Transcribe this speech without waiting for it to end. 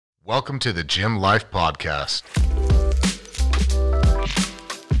Welcome to the Gym Life Podcast.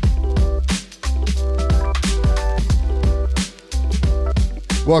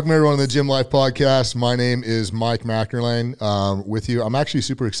 Welcome everyone to the Gym Life Podcast. My name is Mike McNerlane with you. I'm actually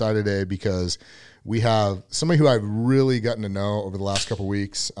super excited today because we have somebody who I've really gotten to know over the last couple of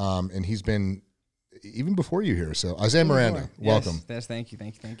weeks, and he's been even before you here. So Isaiah Miranda, welcome. Yes, thank you.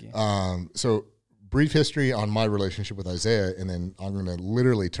 So brief history on my relationship with Isaiah, and then I'm going to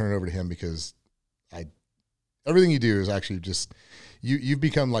literally turn it over to him because everything you do is actually just you've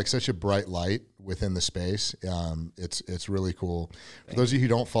become like such a bright light within the space. It's really cool. For those of you who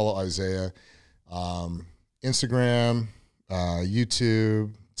don't follow Isaiah, Instagram,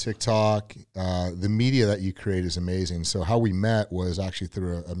 YouTube, TikTok, the media that you create is amazing. So how we met was actually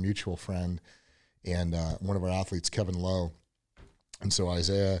through a mutual friend and one of our athletes, Kevin Lowe. And so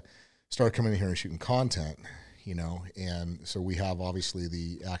Isaiah started coming in here and shooting content, and so we have obviously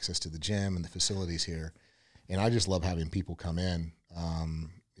the access to the gym and the facilities here. And I just love having people come in.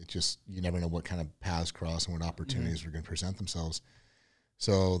 It just, you never know what kind of paths cross and what opportunities are going to present themselves.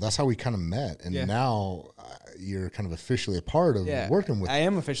 So that's how we kind of met. And now you're kind of officially a part of working with. I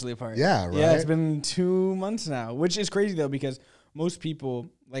am officially a part. Yeah, right. Yeah, it's been 2 months now, which is crazy though, because most people,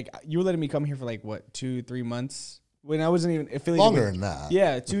 like, you were letting me come here for like, 2-3 months? When I wasn't even affiliated. Longer than that.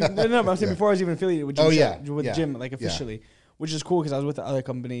 Yeah. But I'm saying before I was even affiliated with Gym, Gym, like officially, which is cool because I was with the other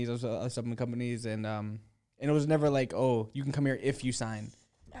companies, I was with other supplement companies, and it was never like, oh, you can come here if you sign.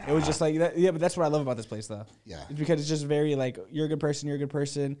 It was just like that. Yeah, but that's what I love about this place, though. Yeah. It's because it's just very like, you're a good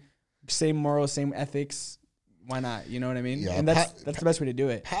person, same morals, same ethics. Why not? You know what I mean? Yeah. And that's the best way to do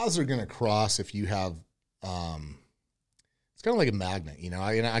it. Paths are going to cross if you have. It's kind of like a magnet,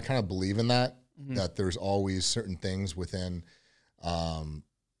 I kind of believe in that. Mm-hmm. That there's always certain things within, I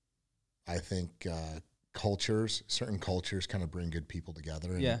think, certain cultures kind of bring good people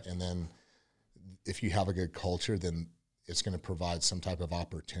together. And then if you have a good culture, then it's going to provide some type of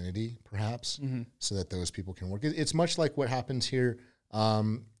opportunity, perhaps, so that those people can work. It's much like what happens here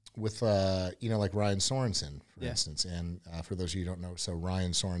with, like Ryan Sorensen, for instance. And for those of you who don't know, so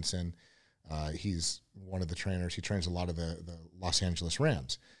Ryan Sorensen, he's one of the trainers. He trains a lot of the Los Angeles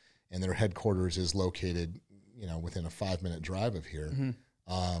Rams. And their headquarters is located, within a 5-minute drive of here.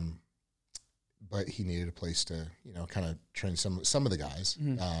 Mm-hmm. But he needed a place to, kind of train some of the guys,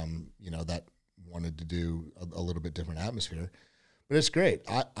 that wanted to do a little bit different atmosphere. But it's great.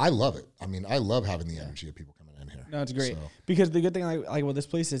 I love it. I mean, I love having the energy of people coming in here. No, it's great. Because the good thing I like about this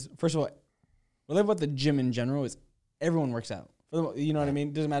place is, first of all, what I love about the gym in general is everyone works out. You know what I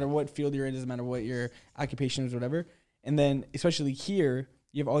mean? Doesn't matter what field you're in, doesn't matter what your occupation is, whatever. And then, especially here,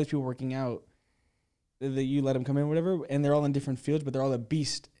 you have all these people working out that you let them come in, whatever, and they're all in different fields, but they're all a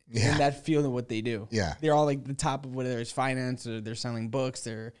beast in that field of what they do. Yeah. They're all like the top of whether it's finance or they're selling books,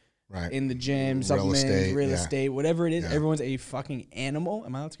 they're in the gym, supplements, real estate, whatever it is. Yeah. Everyone's a fucking animal.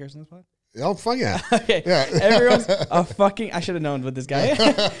 Am I allowed to curse on this pod? Oh, fuck yeah. Okay. Yeah. Everyone's a fucking, I should have known with this guy.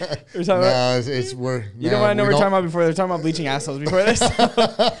 You don't want to know we're talking about before. They're talking about bleaching assholes before this.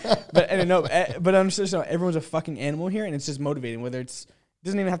 But I'm just, everyone's a fucking animal here, and it's just motivating, whether it's, it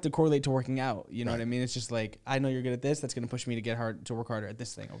doesn't even have to correlate to working out. You know what I mean? It's just like, I know you're good at this. That's going to push me to work harder at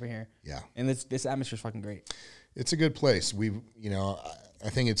this thing over here. Yeah. And this atmosphere is fucking great. It's a good place. I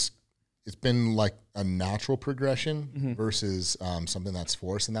think it's been like a natural progression versus something that's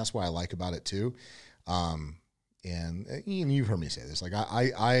forced. And that's what I like about it too. And you've heard me say this, like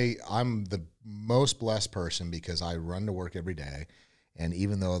I'm the most blessed person because I run to work every day. And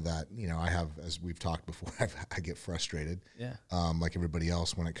even though that, I have, as we've talked before, I get frustrated, like everybody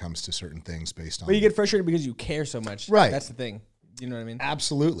else when it comes to certain things based on. But you get frustrated because you care so much. Right. That's the thing. You know what I mean?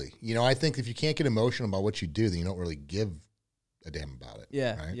 Absolutely. I think if you can't get emotional about what you do, then you don't really give a damn about it.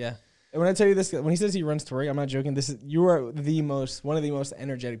 Yeah. Right? Yeah. And when I tell you this, when he says he runs to work, I'm not joking. You are one of the most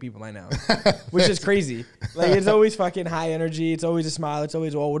energetic people I know, which is crazy. Like, it's always fucking high energy. It's always a smile. It's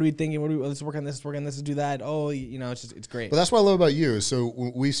always, what are we thinking? Let's work on this. Let's do that. Oh, it's great. But that's what I love about you. So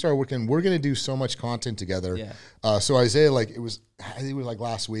when we start working, we're going to do so much content together. Yeah. So Isaiah, I think it was like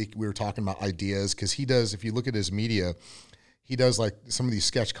last week we were talking about ideas because he does. If you look at his media, he does like some of these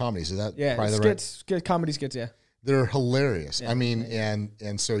sketch comedies. Is that comedy skits? Yeah. They're hilarious. Yeah, I mean,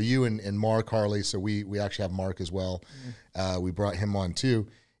 and so you and Mark Harley, so we actually have Mark as well. We brought him on too.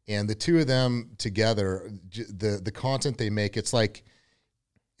 And the two of them together, the content they make, it's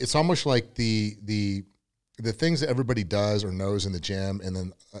almost like the things that everybody does or knows in the gym. And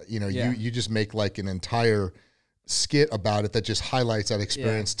then, you just make like an entire skit about it that just highlights that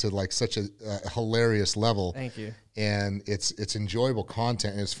experience to like such a hilarious level. Thank you. And it's enjoyable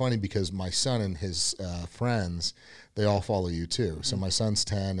content. And it's funny because my son and his friends, they all follow you too. So my son's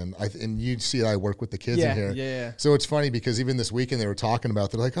 10, and you see I work with the kids in here. Yeah. So it's funny because even this weekend they were talking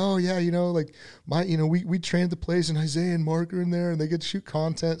about, they're like, oh yeah, like we trained the plays and Isaiah and Mark are in there and they get to shoot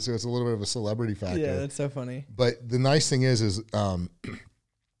content. So it's a little bit of a celebrity factor. Yeah, that's so funny. But the nice thing is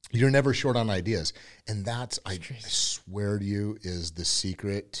you're never short on ideas. And that's, I swear to you, is the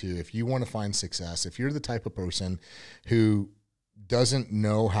secret to, if you want to find success, if you're the type of person who doesn't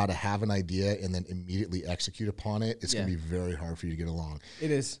know how to have an idea and then immediately execute upon it, it's going to be very hard for you to get along. It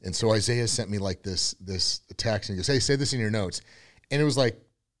is. And so Isaiah sent me like this text and he goes, hey, say this in your notes. And it was like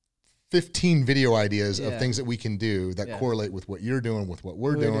 15 video ideas of things that we can do that correlate with what you're doing, with what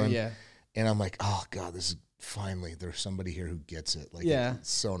we're doing. Yeah. And I'm like, oh God, this is finally, there's somebody here who gets it. Like, it's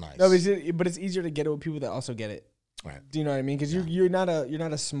so nice. No, but it's easier to get it with people that also get it. Right. Do you know what I mean? Because you're not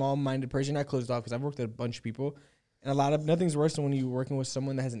a small-minded person. You're not closed off. Because I've worked with a bunch of people, and nothing's worse than when you're working with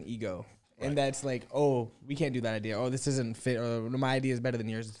someone that has an ego, and that's like, oh, we can't do that idea. Oh, this doesn't fit. Or my idea is better than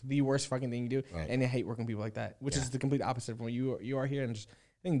yours. It's the worst fucking thing you do, and I hate working with people like that, which is the complete opposite from what you are here, and just,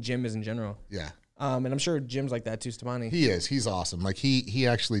 I think Jim is in general. Yeah. And I'm sure Jim's like that too, Stamani. He is. He's awesome. Like he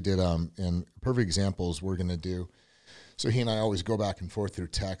actually did. And perfect examples we're gonna do. So he and I always go back and forth through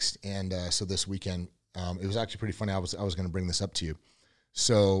text. And so this weekend, it was actually pretty funny. I was going to bring this up to you.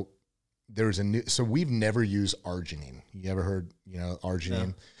 So there's so we've never used arginine. You ever heard, arginine?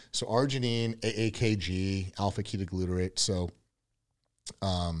 No. So arginine, AAKG, alpha ketoglutarate. So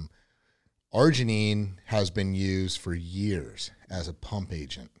arginine has been used for years as a pump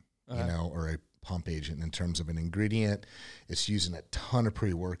agent, or a pump agent in terms of an ingredient. It's used in a ton of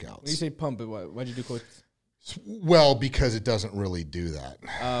pre-workouts. When you say pump, why'd you do quotes? Well, because it doesn't really do that.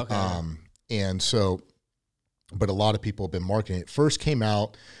 Oh, okay. And so, but a lot of people have been marketing it. First came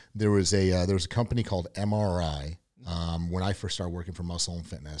out, there was a company called MRI when I first started working for Muscle and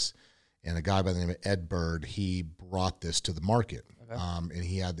Fitness, and a guy by the name of Ed Bird, he brought this to the market. Okay.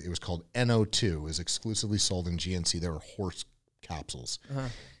 And it was called NO2. It was exclusively sold in GNC. They were horse capsules.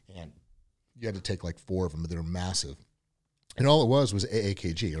 And you had to take like 4 of them, but they were massive. And all it was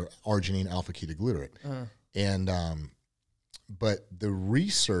AAKG, or arginine alpha ketoglutarate. And but the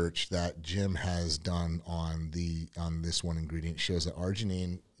research that Jim has done on this one ingredient shows that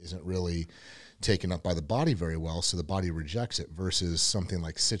arginine isn't really taken up by the body very well, so the body rejects it, versus something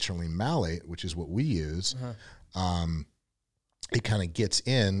like citrulline malate, which is what we use. It kind of gets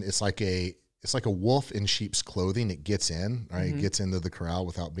in. It's like a wolf in sheep's clothing. It gets in, right? It gets into the corral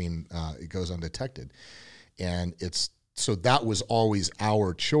without being. It goes undetected, and so that was always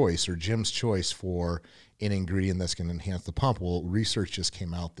our choice, or Jim's choice, for an ingredient that's going to enhance the pump. Well, research just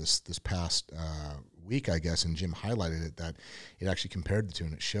came out this past week, I guess, and Jim highlighted it, that it actually compared the two,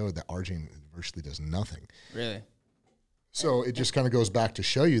 and it showed that arginine virtually does nothing. Really? So it just kind of goes back to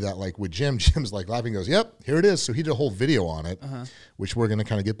show you that, like with Jim's like laughing, goes, yep, here it is. So he did a whole video on it, which we're going to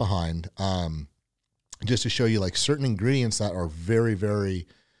kind of get behind, just to show you like certain ingredients that are very, very,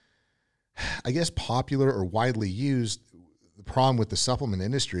 I guess, popular or widely used. The problem with the supplement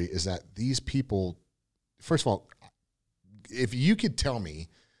industry is that these people, first of all, if you could tell me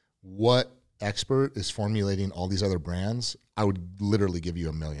what expert is formulating all these other brands, I would literally give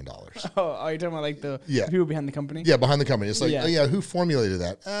you $1 million. Oh, are you talking about like the people behind the company? Yeah, behind the company. It's like, who formulated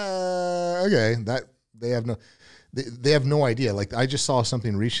that? Okay, that they have no idea. Like, I just saw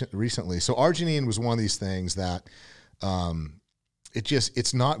something recently. So arginine was one of these things that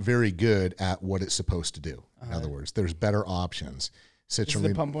it's not very good at what it's supposed to do. In other words, there's better options. Citrulline, this is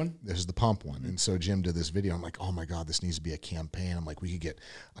the pump one? This is the pump one. And so Jim did this video. I'm like, oh my God, this needs to be a campaign. I'm like, we could get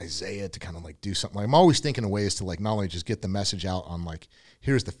Isaiah to kind of like do something. Like, I'm always thinking of ways to like not only just get the message out on like,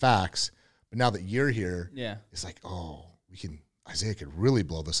 here's the facts, but now that you're here, it's like, oh, Isaiah could really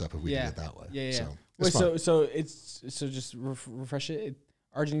blow this up if we did it that way. So so just refresh it.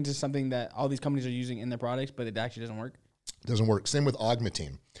 Arginine is something that all these companies are using in their products, but it actually doesn't work. It doesn't work. Same with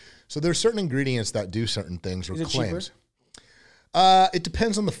augmentine. So there's certain ingredients that do certain things or claims. Cheaper? It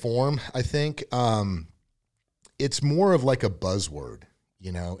depends on the form, I think. It's more of like a buzzword,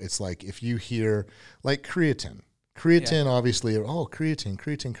 It's like if you hear like creatine, obviously,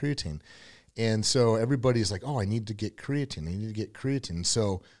 creatine. And so everybody's like, oh, I need to get creatine.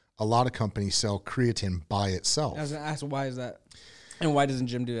 So a lot of companies sell creatine by itself. I was going to ask, why is that? And why doesn't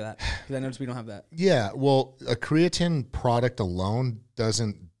Jim do that? Because I noticed we don't have that. Yeah, well, a creatine product alone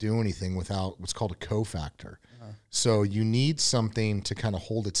doesn't do anything without what's called a cofactor. So you need something to kind of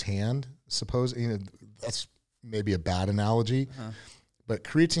hold its hand. Suppose that's maybe a bad analogy, but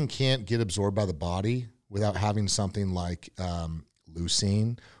creatine can't get absorbed by the body without having something like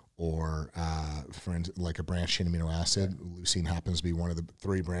leucine or, for instance, like a branched-chain amino acid. Leucine happens to be one of the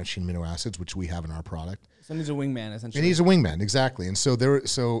 3 branched-chain amino acids, which we have in our product. So he's a wingman, essentially. And he's a wingman, exactly. And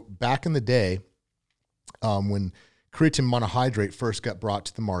so back in the day, when creatine monohydrate first got brought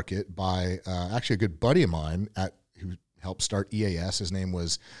to the market by actually a good buddy of mine who helped start EAS. His name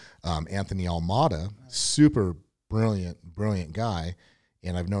was Anthony Almada, super brilliant guy,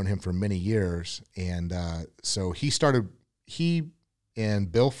 and I've known him for many years. And so he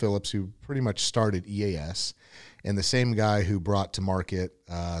and Bill Phillips, who pretty much started EAS, and the same guy who brought to market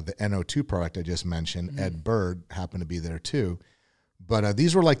the NO2 product I just mentioned, Ed Bird, happened to be there too. But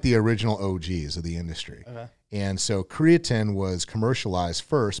these were like the original OGs of the industry. Okay. And so creatine was commercialized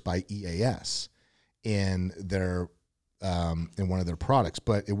first by EAS in one of their products,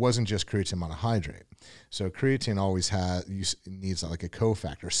 but it wasn't just creatine monohydrate. So creatine always needs like a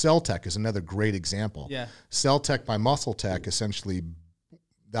cofactor. Celltech is another great example. Yeah. Celltech by MuscleTech, essentially,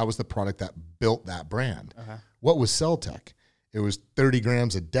 that was the product that built that brand. Uh-huh. What was Celltech? It was 30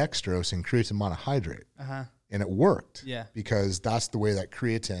 grams of dextrose and creatine monohydrate. Uh-huh. And it worked. Yeah. Because that's the way that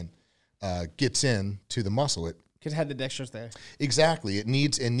creatine gets in to the muscle. Because it had the dextrose there. Exactly. It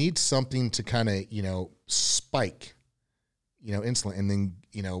needs something to kind of, spike, insulin, and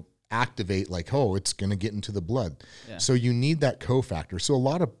then, activate, like, oh, it's going to get into the blood. Yeah. So you need that cofactor. So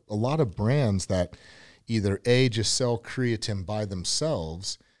a lot of brands that either just sell creatine by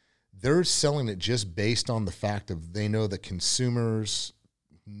themselves, they're selling it just based on the fact of they know that consumers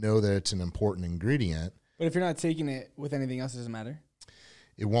know that it's an important ingredient. But if you're not taking it with anything else, it doesn't matter.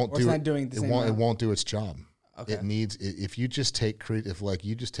 It won't do. It's not doing the same. It won't do its job. Okay. It needs. If you just take creatine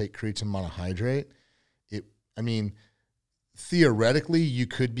monohydrate, theoretically you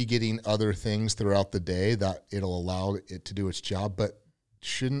could be getting other things throughout the day that it'll allow it to do its job, but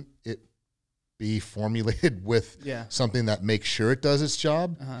shouldn't it be formulated with something that makes sure it does its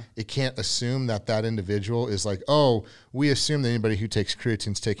job? Uh-huh. It can't assume that individual is like, oh, we assume that anybody who takes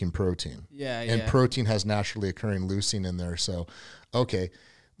creatine is taking protein. And protein has naturally occurring leucine in there. So, okay.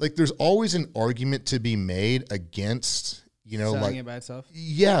 Like, there's always an argument to be made against, selling it by itself.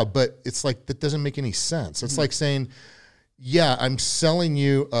 Yeah, but it's like, that doesn't make any sense. It's like saying, yeah, I'm selling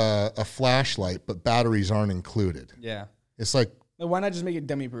you a flashlight, but batteries aren't included. Yeah. It's like, why not just make it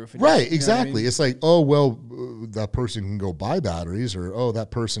dummy proof? Right, exactly. I mean? It's like, oh, well, that person can go buy batteries, or, oh, that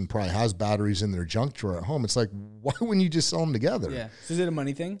person probably has batteries in their junk drawer at home. It's like, why wouldn't you just sell them together? Yeah. So is it a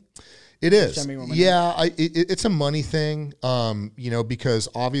money thing? It is. Yeah, it's a money thing, because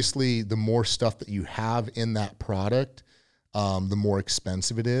obviously the more stuff that you have in that product, the more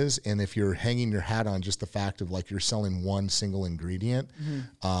expensive it is. And if you're hanging your hat on just the fact of like you're selling one single ingredient,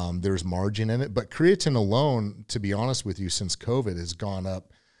 there's margin in it. But creatine alone, to be honest with you, since COVID has gone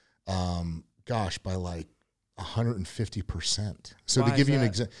up, by like 150%. So to give you an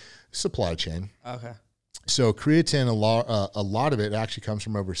example, supply chain. Okay. So creatine, a lot of it actually comes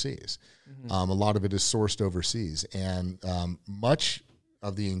from overseas. A lot of it is sourced overseas, and much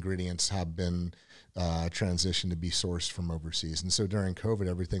of the ingredients have been transitioned to be sourced from overseas. And so during COVID,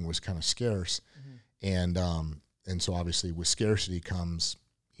 everything was kind of scarce, and so obviously with scarcity comes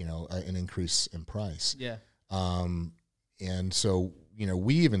an increase in price. Yeah. And so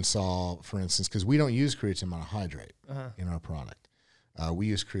we even saw, for instance, because we don't use creatine monohydrate in our product, we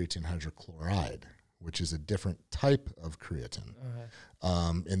use creatine hydrochloride, which is a different type of creatine.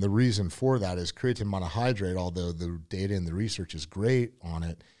 And the reason for that is creatine monohydrate, although the data and the research is great on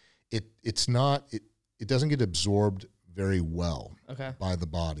it, it doesn't get absorbed very well by the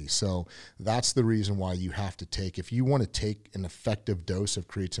body. So that's the reason why you have to take, if you want to take an effective dose of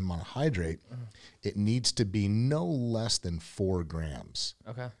creatine monohydrate, it needs to be no less than 4 grams.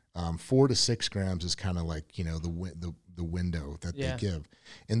 4 to 6 grams is kind of like, the window that they give.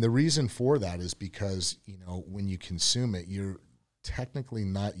 And the reason for that is because, when you consume it, you're technically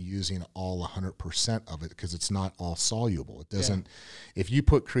not using all 100% of it because it's not all soluble. It doesn't, if you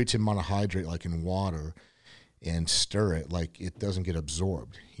put creatine monohydrate like in water and stir it, like it doesn't get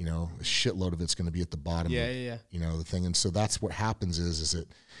absorbed, a shitload of it's going to be at the bottom of, the thing. And so that's what happens is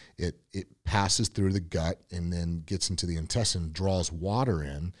it passes through the gut and then gets into the intestine, draws water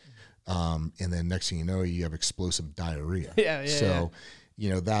in. And then next thing you know, you have explosive diarrhea.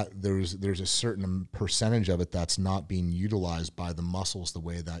 That there's a certain percentage of it that's not being utilized by the muscles the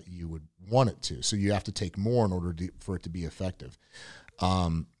way that you would want it to. So you have to take more in order for it to be effective.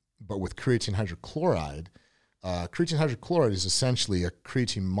 But with creatine hydrochloride is essentially a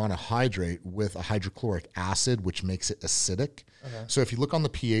creatine monohydrate with a hydrochloric acid, which makes it acidic. So if you look on the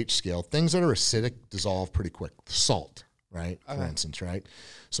pH scale, things that are acidic dissolve pretty quick. Salt, right? For instance, right?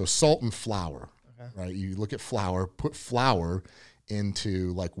 So salt and flour. right? You look at flour, put flour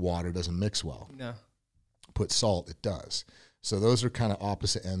into like water, doesn't mix well. No. Put salt, it does. So those are kind of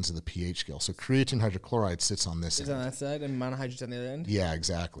opposite ends of the pH scale. So creatine hydrochloride sits on this end. It's on that side and monohydrate's on the other end? Yeah,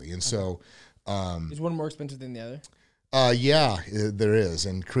 exactly. And so... is one more expensive than the other? There is.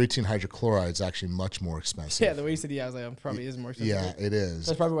 And creatine hydrochloride is actually much more expensive. Yeah, the way you said I was like, it probably is more expensive. Yeah, it is.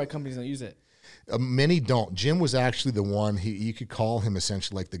 That's probably why companies don't use it. Many don't. Jim was actually the one, you could call him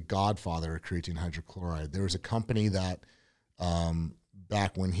essentially like the godfather of creatine hydrochloride. There was a company that...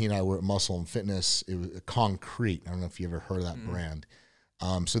 back when he and I were at Muscle and Fitness, it was Concrete. I don't know if you ever heard of that brand.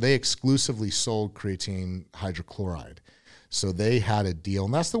 So they exclusively sold creatine hydrochloride. So they had a deal,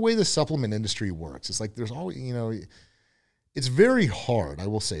 and that's the way the supplement industry works. It's like there's always, it's very hard, I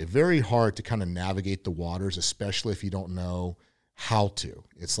will say, very hard to kind of navigate the waters, especially if you don't know how to.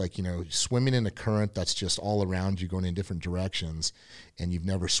 It's like, swimming in a current that's just all around you going in different directions and you've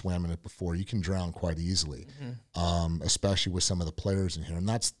never swam in it before. You can drown quite easily, especially with some of the players in here. And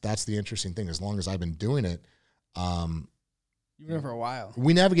that's the interesting thing. As long as I've been doing it, you've been there for a while.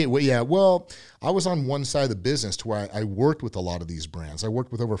 We navigate. Well, I was on one side of the business to where I worked with a lot of these brands. I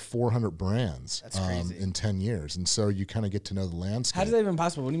worked with over 400 brands in 10 years. And so you kind of get to know the landscape. How is that even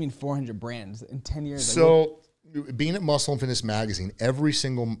possible? What do you mean 400 brands in 10 years? So being at Muscle and Fitness Magazine, every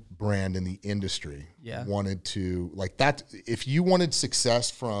single brand in the industry wanted to, like that. If you wanted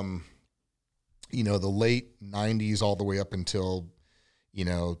success from, the late 90s all the way up until,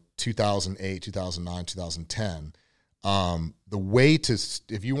 2008, 2009, 2010, the way to,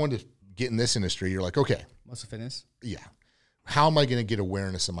 if you want to get in this industry, you're like, okay. Muscle Fitness? Yeah. How am I going to get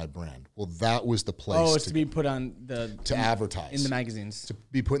awareness of my brand? Well, that was the place. Oh, it's to be put on to advertise in the magazines. To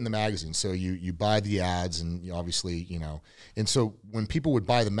be put in the magazine. So you buy the ads, and you obviously, and so when people would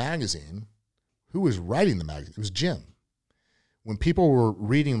buy the magazine, who was writing the magazine? It was Jim. When people were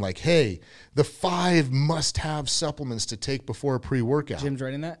reading like, hey, the 5 must-have supplements to take before a pre-workout. Jim's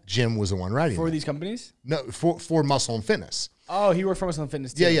writing that? Jim was the one writing for that. These companies? No, for Muscle and Fitness. Oh, he worked for Muscle and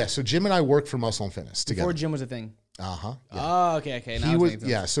Fitness too. Yeah. So Jim and I worked for Muscle and Fitness together. Before Gym was a thing. Yeah. Oh, okay. He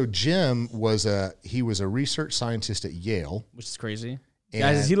was, so Jim was a research scientist at Yale, which is crazy.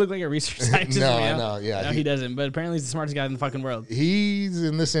 Guys, does he look like a research scientist? No, he doesn't. But apparently, he's the smartest guy in the fucking world. He's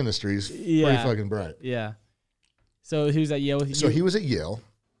in this industry. He's pretty fucking bright. Yeah. So he was at Yale. He was at Yale.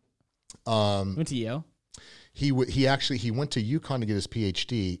 Went to Yale. He went to UConn to get his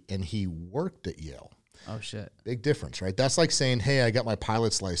PhD, and he worked at Yale. Oh shit! Big difference, right? That's like saying, "Hey, I got my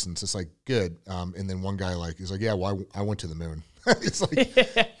pilot's license." It's like good, and then one guy he's like, "Yeah, well, I went to the moon." It's like,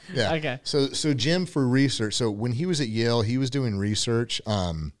 yeah. Okay. So Jim for research. So when he was at Yale, he was doing research.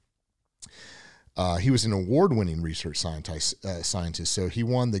 He was an award-winning research scientist. So he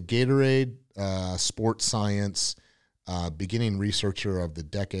won the Gatorade Sports Science beginning researcher of the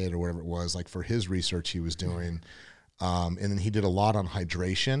decade or whatever it was. Like for his research he was doing. And then he did a lot on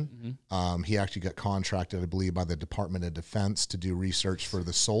hydration. He actually got contracted, I believe, by the Department of Defense to do research for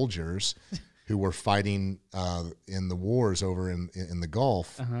the soldiers who were fighting in the wars over in the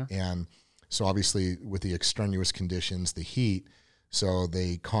Gulf. And so obviously with the extraneous conditions, the heat, so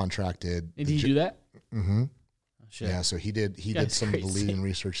they contracted. Did he do that? Mm-hmm. Oh, shit. Yeah, so he did some of the leading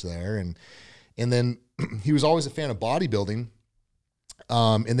research there. And then he was always a fan of bodybuilding.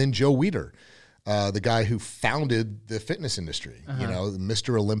 And then Joe Weider, the guy who founded the fitness industry,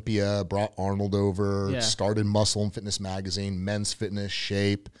 Mr. Olympia, brought Arnold over, started Muscle and Fitness Magazine, Men's Fitness,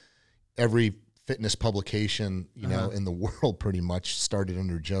 Shape, every fitness publication, in the world pretty much started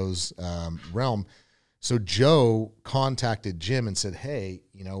under Joe's realm. So Joe contacted Jim and said, hey,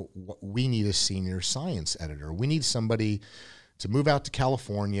 we need a senior science editor. We need somebody to move out to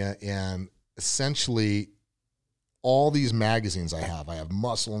California, and essentially all these magazines I have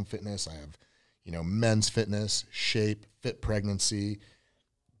Muscle and Fitness, I have Men's Fitness, Shape, Fit Pregnancy,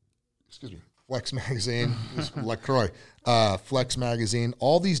 Flex Magazine, LaCroix, Flex Magazine,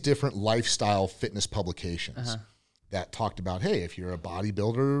 all these different lifestyle fitness publications that talked about, hey, if you're a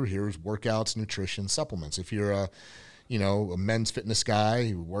bodybuilder, here's workouts, nutrition, supplements. If you're a men's fitness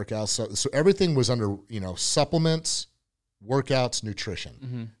guy, workouts. So everything was under, supplements, workouts,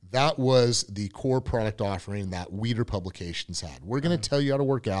 nutrition. That was the core product offering that Weider Publications had. We're going to tell you how to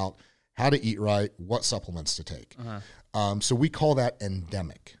work out, how to eat right, what supplements to take. So we call that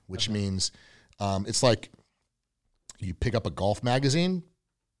endemic, which means it's like you pick up a golf magazine,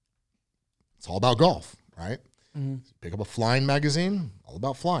 it's all about golf, right? Pick up a flying magazine, all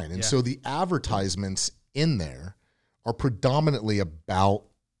about flying. And so the advertisements in there are predominantly about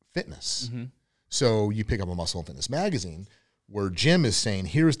fitness. So you pick up a Muscle and Fitness magazine where Jim is saying,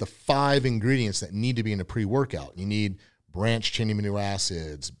 here's the 5 ingredients that need to be in a pre-workout. You need branched chain amino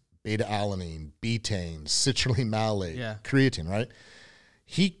acids, beta-alanine, betaine, citrulline malate, creatine, right?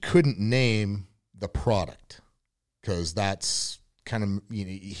 He couldn't name the product because that's kind of,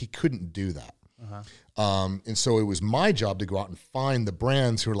 he couldn't do that. And so it was my job to go out and find the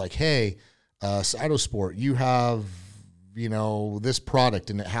brands who are like, hey, Cytosport, you have, this product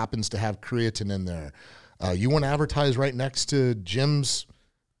and it happens to have creatine in there. You want to advertise right next to Jim's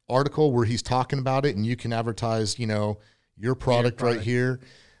article where he's talking about it, and you can advertise, your product right here.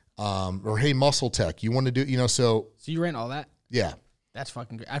 Or hey, Muscle Tech, you want to do, so you ran all that? Yeah. That's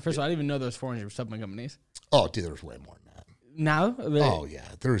fucking great. First of all, I didn't even know there was 400 supplement companies. Oh, dude, there's way more than that. Now? Oh yeah,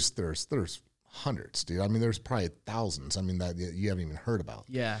 there's hundreds, dude. I mean, there's probably thousands. I mean, that you haven't even heard about.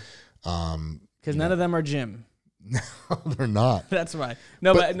 Yeah. Because none of them are gym. No, they're not. That's why.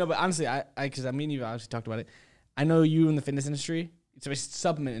 But honestly, I because I mean, you obviously talked about it. I know you in the fitness industry, especially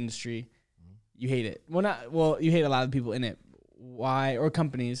supplement industry, you hate it. Well, you hate a lot of people in it. Why? Or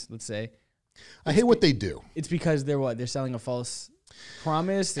companies, let's say. I hate what they do. It's because they're selling a false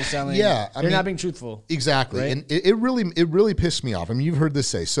promise. They're selling. Yeah, they're not being truthful. Exactly, right? and it really pissed me off. I mean, you've heard this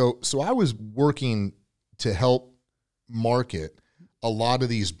say. So I was working to help market a lot of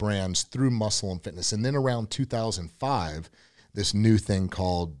these brands through Muscle and Fitness, and then around 2005, this new thing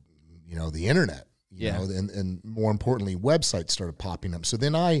called the internet. You know, and more importantly, websites started popping up. So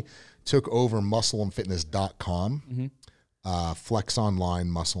then I took over muscleandfitness.com, Flex Online,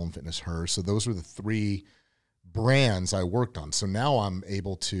 Muscle and Fitness Her. So those were the three brands I worked on. So now I'm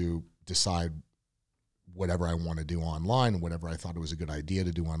able to decide whatever I want to do online, whatever I thought it was a good idea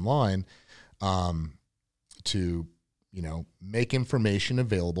to do online, to make information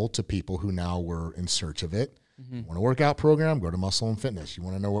available to people who now were in search of it. You want a workout program, go to Muscle and Fitness. You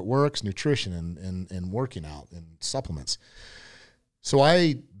want to know what works, nutrition and working out and supplements. So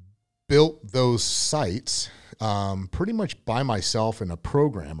I built those sites pretty much by myself and a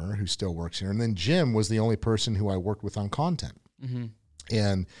programmer who still works here. And then Jim was the only person who I worked with on content.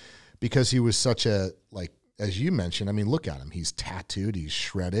 And because he was such a, like, as you mentioned, I mean, look at him. He's tattooed, he's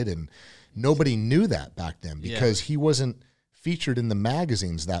shredded, and nobody knew that back then because he wasn't featured in the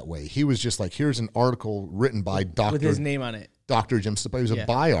magazines that way. He was just like, here's an article written by Dr. with his name on it. Dr. Jim Stepani. It was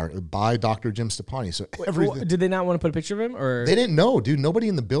a by Dr. Jim Stepani. So everything. Did they not want to put a picture of him, or they didn't know, dude? Nobody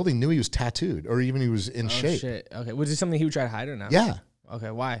in the building knew he was tattooed or even he was in shape. Shit. Okay. Was it something he would try to hide or not? Yeah. Okay.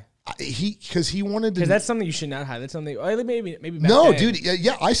 Why? Because he wanted to. Because that's something you should not hide. That's something. Maybe. Back no, then. dude.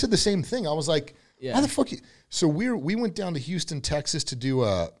 Yeah, I said the same thing. I was like, why the fuck? So we went down to Houston, Texas to do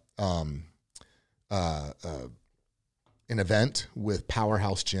an event with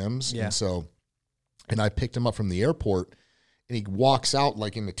Powerhouse Gyms. Yeah. And I picked him up from the airport, and he walks out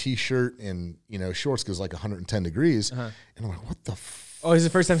like in a t-shirt and shorts because like 110 degrees. And I'm like, what the? Oh, is it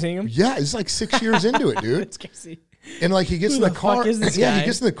the first time seeing him? Yeah, it's like 6 years into it, dude. That's crazy. And like he gets in the car. Fuck is this guy? He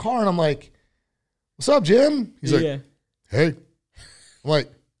gets in the car, and I'm like, "What's up, Jim?" He's like, "Hey." I'm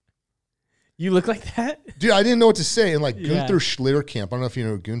like, you look like that? Dude, I didn't know what to say. And like Gunther Schlierkamp, I don't know if you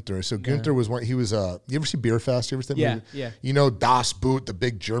know Gunther. So Gunther was one, he was, you ever see Beer Fest? You ever see that movie? Yeah. Das Boot, the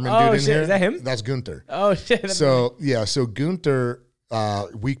big German dude in here? Is that him? That's Gunther. Oh, shit. So Gunther,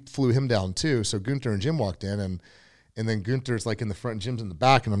 we flew him down too. So Gunther and Jim walked in, and then Gunther's like in the front, Jim's in the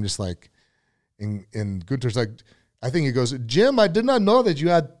back, and I'm just like, and Gunther's like, I think he goes, Jim, I did not know that you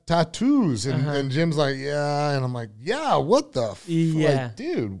had tattoos. And Jim's like, yeah. And I'm like, yeah, what the like,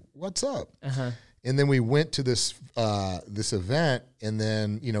 dude, what's up? And then we went to this event, and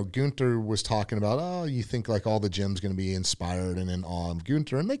then, Gunther was talking about, oh, you think like all the gyms going to be inspired and in awe of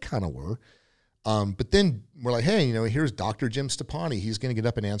Gunther, and they kind of were. But then we're like, hey, here's Dr. Jim Stepani. He's going to get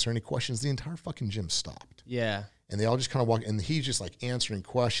up and answer any questions. The entire fucking gym stopped. Yeah. And they all just kind of walk, and he's just like answering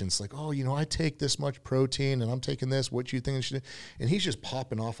questions, like, oh, I take this much protein, and I'm taking this. What do you think I should do? And he's just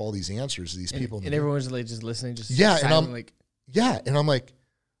popping off all these answers to these people. And everyone's like just listening, just and I'm like, and I'm like,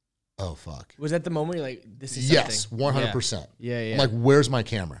 oh fuck. Was that the moment you're like, this is yes, something? 100%. Yeah. I'm like, where's my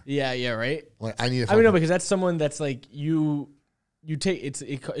camera? Yeah, right. Like, I need. I mean, no, because that's someone that's like you take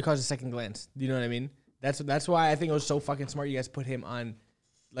it causes a second glance. Do you know what I mean? That's why I think it was so fucking smart. You guys put him on.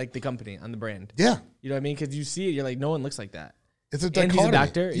 Like the company, on the brand. Yeah. You know what I mean? Because you see it, you're like, no one looks like that. It's a dichotomy. And he's a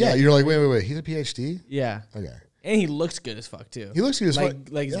doctor. Yeah, you're like, wait. He's a PhD? Yeah. Okay. And he looks good as fuck, too. He looks good as fuck.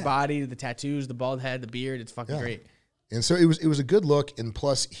 Like his body, the tattoos, the bald head, the beard. It's fucking great. And so it was a good look. And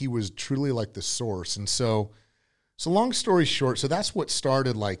plus, he was truly like the source. And so long story short, so that's what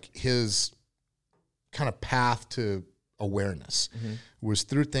started like his kind of path to awareness was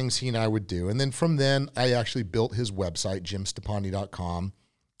through things he and I would do. And then from then, I actually built his website, jimstepani.com.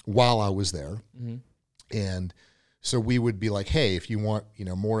 while I was there. And so we would be like, hey, if you want,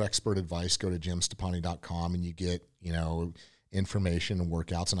 more expert advice, go to jimstepani.com, and you get, information and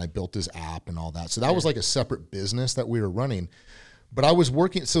workouts, and I built his app and all that. So that was like a separate business that we were running. But I was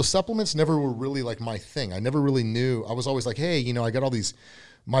working, so supplements never were really like my thing. I never really knew. I was always like, hey, you know, I got all these,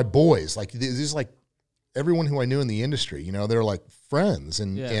 my boys, like these like everyone who I knew in the industry, you know, they're like friends,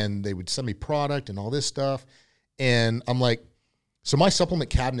 and they would send me product and all this stuff. And I'm like, so my supplement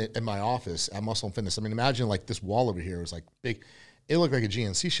cabinet in my office at Muscle and Fitness, I mean, imagine like this wall over here was like big. It looked like a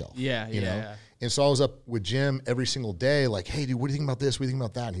GNC shelf. Yeah, you know? Yeah. And so I was up with Jim every single day, like, hey, dude, what do you think about this? What do you think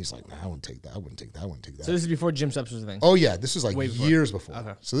about that? And he's like, nah, I wouldn't take that. I wouldn't take that. I wouldn't take that. So this is before Gym Steps was a thing? Oh, yeah. This was like Way years before.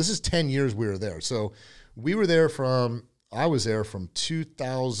 Okay. So this is 10 years we were there. So we were there I was there from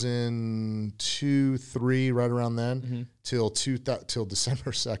 2002, 3, right around then, till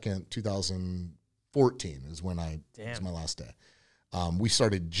December 2nd, 2014 is when was my last day. We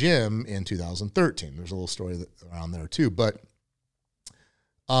started gym in 2013. There's a little story around there too, but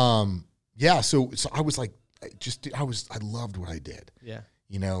yeah. So I was like, I loved what I did. Yeah.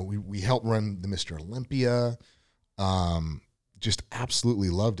 You know, we helped run the Mr. Olympia. Just absolutely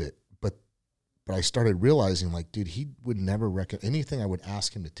loved it. But I started realizing, like, dude, he would never recommend anything I would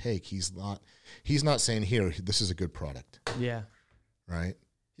ask him to take. He's not saying, here, this is a good product. Yeah. Right.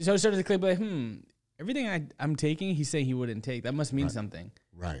 So I started to click, like, everything I'm taking, he's saying he wouldn't take. That must mean something.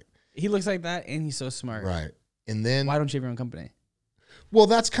 Right. He looks like that, and he's so smart. Right. And then, why don't you have your own company? Well,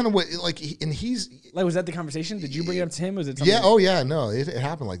 that's kind of what, like, he's like, was that the conversation? Did you bring it up to him? Was it something? Yeah. Oh, yeah. No, it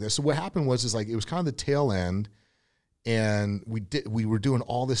happened like this. So what happened was like, it was kind of the tail end, and we were doing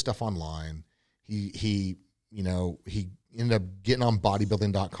all this stuff online. He ended up getting on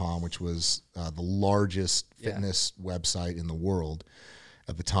bodybuilding.com, which was the largest fitness website in the world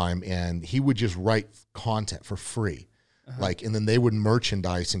at the time. And he would just write content for free. Like, and then they would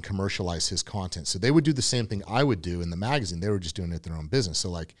merchandise and commercialize his content. So they would do the same thing I would do in the magazine. They were just doing it their own business. So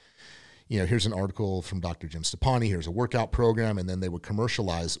like, you know, here's an article from Dr. Jim Stepani, here's a workout program. And then they would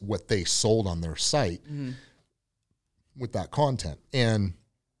commercialize what they sold on their site with that content. And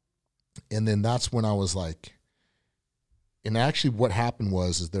then that's when I was like, and actually what happened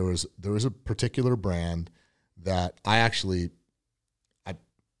was there was a particular brand that I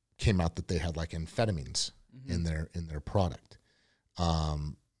came out that they had like amphetamines in their product.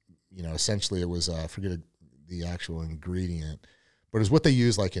 You know, essentially it was, I forget the actual ingredient, but it was what they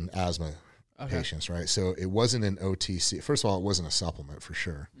use like in asthma patients, right? So it wasn't an OTC. First of all, it wasn't a supplement for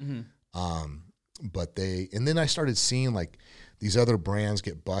sure. But and then I started seeing like these other brands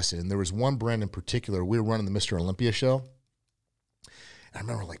get busted. And there was one brand in particular, we were running the Mr. Olympia show. And I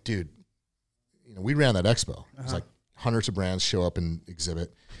remember like, dude, you know, we ran that expo. It was like hundreds of brands show up and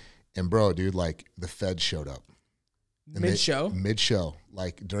exhibit. And bro, dude, like the Feds showed up. Mid-show,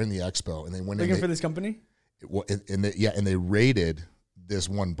 like during the expo. And they went looking for this company? And they raided this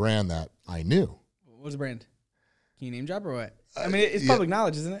one brand that I knew. What was the brand? Can you name drop or what? I mean, it's public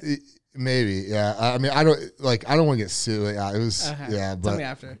knowledge, isn't it? Maybe, yeah. I mean, I don't want to get sued. Yeah, it was, but tell me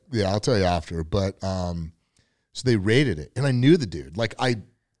after. Yeah, I'll tell you after. But so they raided it, and I knew the dude. Like, I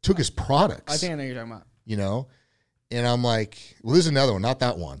took his products. I think I know what you're talking about. You know, and I'm like, well, there's another one, not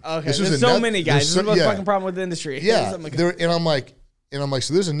that one. Okay, there's so many guys. This is the most fucking problem with the industry. Yeah, and I'm like,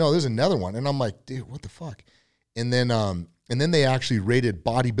 so there's another one, and I'm like, dude, what the fuck? And then they actually raided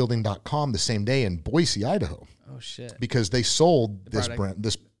bodybuilding.com the same day in Boise, Idaho. Oh shit! Because they sold this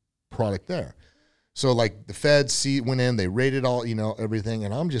product there. So like the Feds went in, they raided all, you know, everything,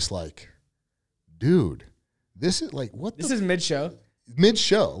 and I'm just like, dude, this is like what? This is mid-show.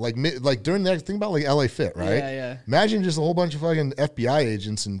 Mid-show, like during the thing about like LA Fit, right? Yeah. Imagine just a whole bunch of fucking FBI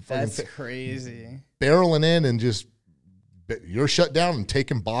agents and fucking that's crazy barreling in and just you're shut down and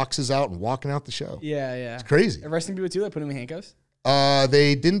taking boxes out and walking out the show. Yeah. It's crazy. Arresting people too, like putting them in handcuffs?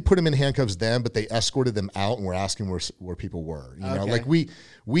 They didn't put them in handcuffs then, but they escorted them out and were asking where people were. You know, like we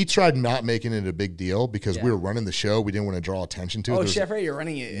tried not making it a big deal because we were running the show. We didn't want to draw attention to it. Oh, Chef Ray, you're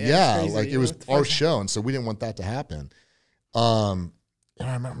running it. Yeah, like it was our show, and so we didn't want that to happen. And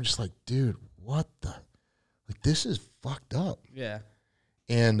I remember just like, dude, what the, like this is fucked up. Yeah.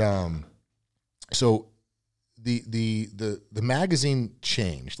 And so the magazine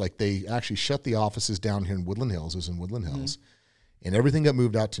changed. Like they actually shut the offices down here in Woodland Hills. It was in Woodland Hills. And everything got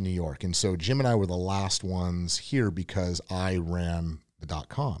moved out to New York. And so Jim and I were the last ones here because I ran the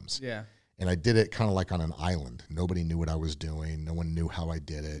 .coms. Yeah. And I did it kind of like on an island. Nobody knew what I was doing. No one knew how I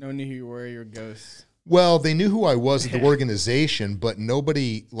did it. No one knew who you were. You were a ghost. Well, they knew who I was at the organization, but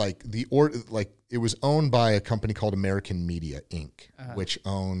nobody it was owned by a company called American Media Inc., which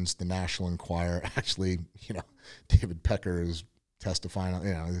owns the National Enquirer. Actually, you know, David Pecker is testifying on,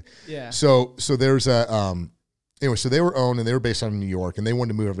 you know. Yeah. So there's a anyway, so they were owned and they were based out of New York, and they wanted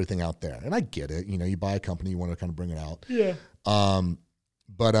to move everything out there. And I get it. You know, you buy a company, you want to kind of bring it out. Yeah.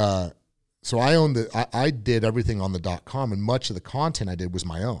 So I owned I did everything on the .com, and much of the content I did was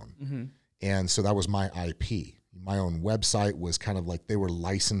my own. Mm-hmm. And so that was my IP. My own website was kind of like they were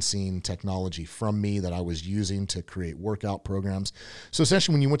licensing technology from me that I was using to create workout programs. So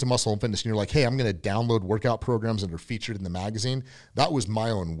essentially when you went to Muscle and Fitness and you're like, hey, I'm going to download workout programs that are featured in the magazine, that was my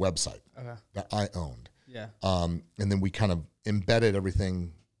own website that I owned. Yeah. And then we kind of embedded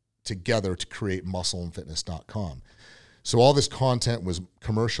everything together to create muscleandfitness.com. So all this content was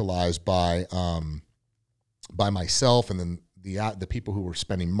commercialized by myself, and then the people who were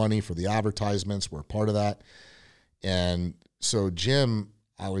spending money for the advertisements were a part of that. And so Jim,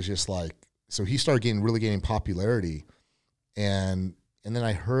 I was just like, so he started really gaining popularity, and then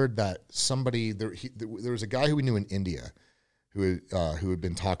I heard that somebody there was a guy who we knew in India who had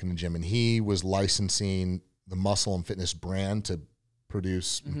been talking to Jim, and he was licensing the Muscle and Fitness brand to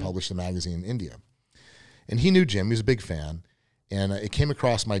produce and publish the magazine in India. And he knew Jim; he was a big fan, and it came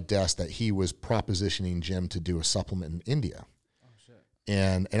across my desk that he was propositioning Jim to do a supplement in India. Oh shit!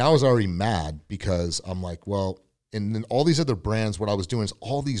 And I was already mad because I'm like, well. And then all these other brands, what I was doing is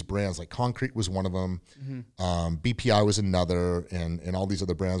all these brands, like Concrete was one of them, BPI was another, and all these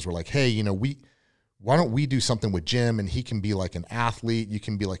other brands were like, hey, you know, why don't we do something with Jim, and he can be like an athlete, you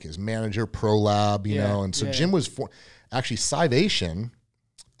can be like his manager, ProLab, you know. And so Jim was actually Scivation,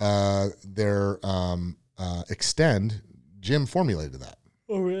 their Extend, Jim formulated that.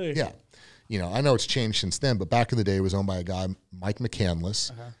 Oh, really? Yeah. You know, I know it's changed since then, but back in the day, it was owned by a guy, Mike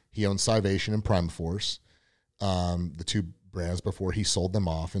McCandless. He owned Scivation and Primaforce. The two brands before he sold them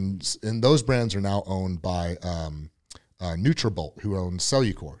off, and those brands are now owned by Nutrabolt, who owns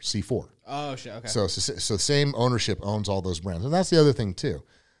Cellucor C4. Oh shit! Okay. So same ownership owns all those brands, and that's the other thing too.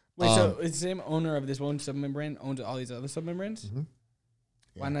 Wait, so it's the same owner of this one supplement brand owns all these other supplement brands? Mm-hmm.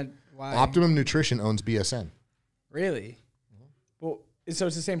 Yeah. Why not? Why? Optimum Nutrition owns BSN. Really? Well, so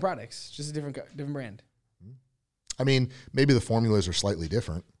it's the same products, just a different brand. I mean, maybe the formulas are slightly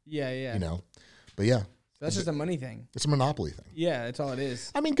different. Yeah. You know, but yeah. That's just a money thing. It's a monopoly thing. Yeah, that's all it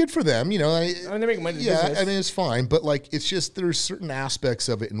is. I mean, good for them. You know, they're making money. Yeah, business. I mean, it's fine, but like, it's just there's certain aspects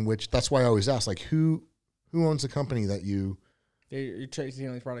of it in which that's why I always ask, like, who owns the company that you're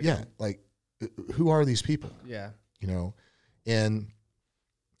chasing these products? Yeah, like, who are these people? Yeah, you know, and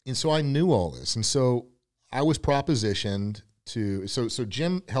so I knew all this, and so I was propositioned to. So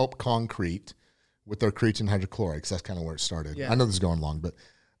Jim helped Concrete with their creatine hydrochloride, because that's kind of where it started. Yeah. I know this is going long, but.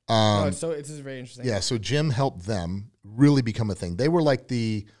 It's very interesting. Yeah, so Jim helped them really become a thing. They were like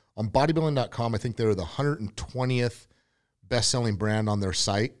on bodybuilding.com, I think they were the 120th best-selling brand on their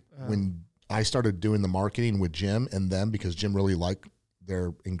site when I started doing the marketing with Jim and them, because Jim really liked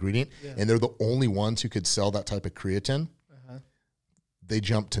their ingredient, and they're the only ones who could sell that type of creatine. They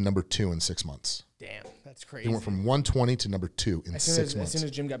jumped to number 2 in 6 months. Damn, that's crazy. They went from 120 to number 2 in 6 months. As soon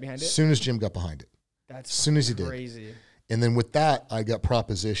as Jim got behind it? As soon as Jim got behind it. That's as soon as he crazy. Did. And then with that, I got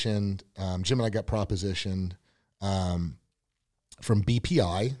propositioned, Jim and I got propositioned from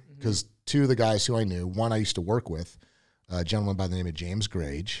BPI, because two of the guys who I knew, one I used to work with, a gentleman by the name of James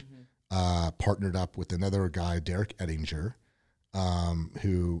Grage, partnered up with another guy, Derek Ettinger,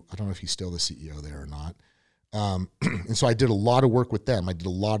 who, I don't know if he's still the CEO there or not. And so I did a lot of work with them. I did a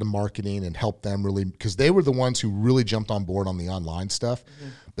lot of marketing and helped them really, because they were the ones who really jumped on board on the online stuff.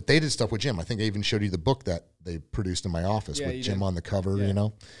 But they did stuff with Jim. I think I even showed you the book that they produced in my office with Jim on the cover, you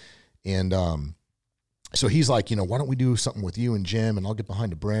know. And so he's like, you know, why don't we do something with you and Jim, and I'll get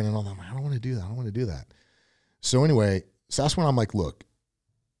behind the brand and all that. I'm like, I don't want to do that. I don't want to do that. So anyway, so that's when I'm like, look,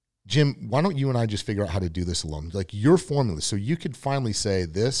 Jim, why don't you and I just figure out how to do this alone? Like, your formula, so you could finally say,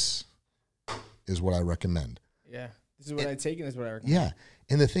 this is what I recommend. Yeah. This is what I take and this is what I recommend. Yeah.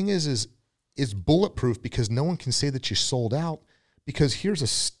 And the thing is it's bulletproof, because no one can say that you sold out, because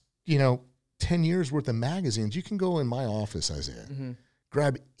here's 10 years worth of magazines. You can go in my office, Isaiah,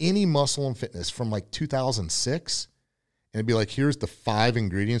 grab any Muscle and Fitness from like 2006, and it'd be like, here's the 5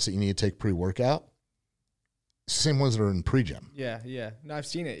 ingredients that you need to take pre-workout. It's the same ones that are in pre-gym. Yeah. No, I've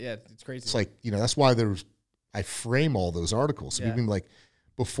seen it. Yeah, it's crazy. It's like, you know, that's why I frame all those articles. So even like,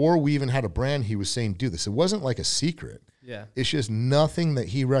 before we even had a brand, he was saying, do this. It wasn't like a secret. Yeah. It's just nothing that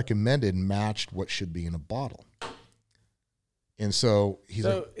he recommended matched what should be in a bottle. And so he's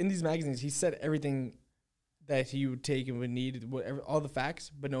like, in these magazines, he said everything that he would take and would need, whatever, all the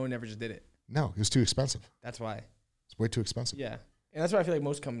facts, but no one ever just did it. No, it was too expensive. That's why. It's way too expensive. Yeah. And that's why I feel like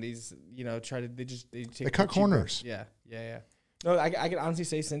most companies, you know, they cut corners. Yeah. No, I can honestly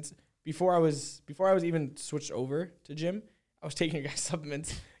say, since before I was even switched over to Jim, I was taking your guys'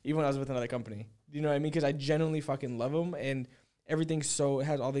 supplements even when I was with another company, You know what I mean? Because I genuinely fucking love them, and everything's it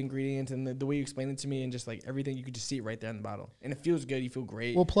has all the ingredients, and the way you explain it to me, and just like everything, you could just see it right there in the bottle, and it feels good. You feel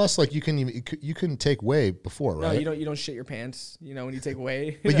great. Well, plus like you couldn't take whey before, right? No, you don't shit your pants. You know when you take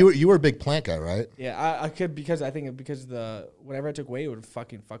whey. But you were a big plant guy, right? Yeah, I could because whenever I took whey, it would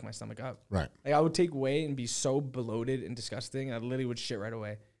fucking fuck my stomach up. Right. Like I would take whey and be so bloated and disgusting, I literally would shit right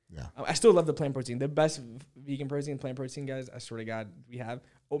away. Yeah. I still love the plant protein. The best vegan protein, plant protein, guys, I swear to God, we have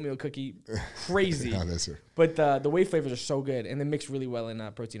oatmeal cookie, crazy. Yeah, that's it. But the whey flavors are so good, and they mix really well in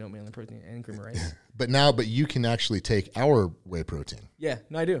protein oatmeal and protein and cream of rice. But you can actually take our whey protein. Yeah,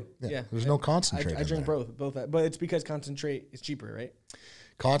 no, I do. Yeah. There's no concentrate. I drink both, but it's because concentrate is cheaper, right?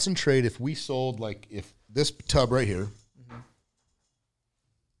 Concentrate, if we sold, like, if this tub right here,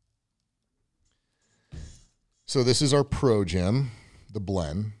 so this is our Pro Gym, the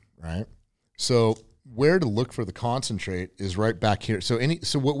blend, right? So where to look for the concentrate is right back here. So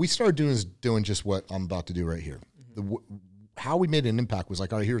what we started doing is doing just what I'm about to do right here. How we made an impact was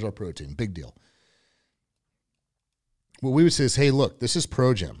like, all right, here's our protein, big deal. What we would say is, hey, look, this is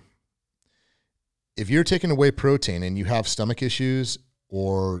Pro Gym. If you're taking away protein and you have stomach issues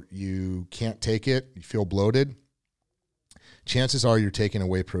or you can't take it, you feel bloated, chances are you're taking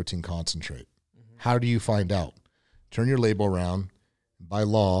away protein concentrate. How do you find out? Turn your label around. By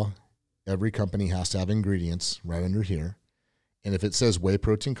law, every company has to have ingredients right under here. And if it says whey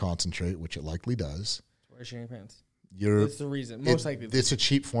protein concentrate, which it likely does, wear your pants. That's the reason. Most likely. It's a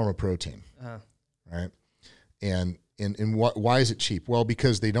cheap form of protein. Right? And why is it cheap? Well,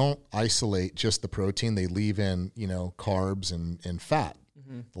 because they don't isolate just the protein. They leave in, carbs and fat,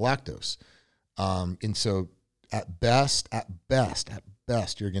 the lactose. And so at best,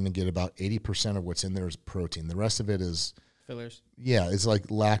 you're going to get about 80% of what's in there is protein. The rest of it is fillers. Yeah, it's like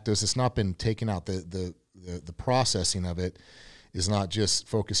lactose. It's not been taken out. The processing of it is not just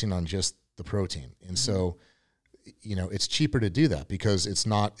focusing on just the protein. And so, it's cheaper to do that because it's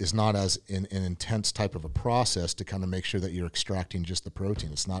not as an intense type of a process to kind of make sure that you're extracting just the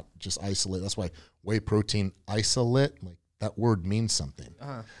protein. It's not just isolate. That's why whey protein isolate, like that word means something.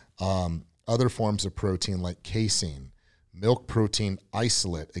 Other forms of protein like casein, milk protein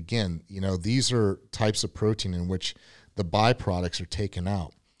isolate. Again, these are types of protein in which the byproducts are taken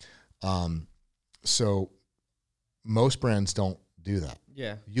out. So most brands don't do that.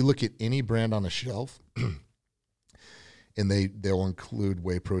 Yeah. You look at any brand on a shelf and they'll include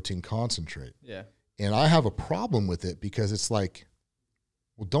whey protein concentrate. Yeah. And I have a problem with it because it's like,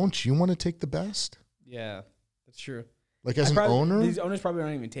 well, don't you want to take the best? Yeah, that's true. Like as an owner? These owners probably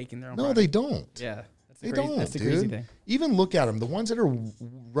aren't even taking their own No, product. they don't. Yeah. That's the crazy thing. Even look at them. The ones that are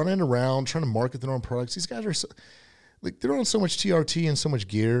running around trying to market their own products, these guys are they're on so much TRT and so much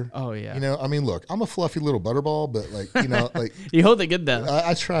gear. Oh, yeah. Look, I'm a fluffy little butterball, but like, you hold it good though.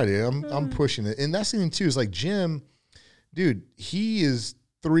 I try to. I'm pushing it. And that's the thing too, is like Jim, dude, he is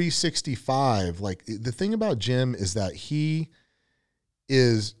 365. Like the thing about Jim is that he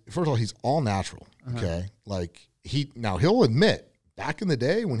is, first of all, he's all natural. Okay. Like he'll admit back in the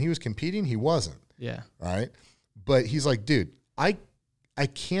day when he was competing, he wasn't. Yeah. Right. But he's like, dude, I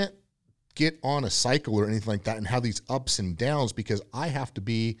can't get on a cycle or anything like that and have these ups and downs because I have to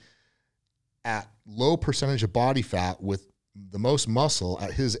be at low percentage of body fat with the most muscle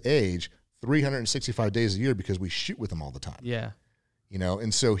at his age 365 days a year because we shoot with him all the time. Yeah.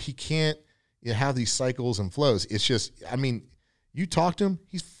 And so he can't have these cycles and flows. It's just, you talk to him,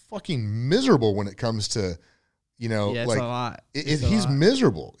 he's fucking miserable when it comes to, it's like a lot. He's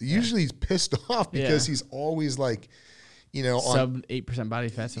miserable. Yeah. Usually he's pissed off because he's always like, sub 8% body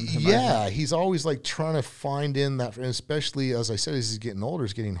fat. Yeah, he's always like trying to find in that, and especially as I said, as he's getting older,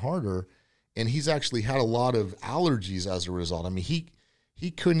 it's getting harder, and he's actually had a lot of allergies as a result. I mean,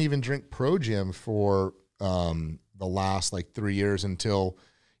 he couldn't even drink Pro Gym for the last like 3 years until,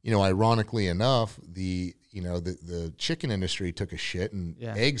 ironically enough, the chicken industry took a shit and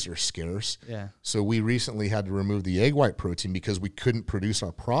eggs are scarce. Yeah. So we recently had to remove the egg white protein because we couldn't produce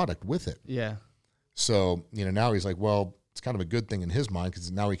our product with it. Yeah. So, now he's like, well, it's kind of a good thing in his mind because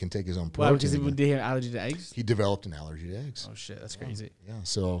now he can take his own protein. Well, because did he have allergy to eggs? He developed an allergy to eggs. Oh, shit. That's crazy. Yeah.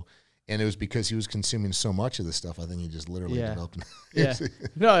 So, and it was because he was consuming so much of this stuff. I think he just literally developed an allergy. Yeah.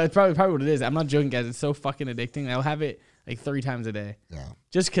 No, it's probably what it is. I'm not joking, guys. It's so fucking addicting. I'll have it like 3 times a day. Yeah.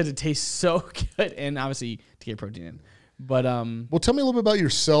 Just because it tastes so good and obviously to get protein in. But, well, tell me a little bit about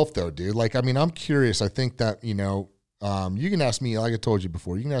yourself though, dude. Like, I'm curious. I think that, you can ask me, like I told you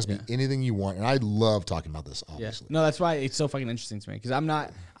before, you can ask me anything you want. And I love talking about this, obviously. Yeah. No, that's why it's so fucking interesting to me. Because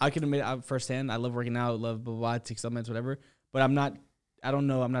I can admit it firsthand. I love working out, love blah, blah, blah, take supplements, whatever. But I don't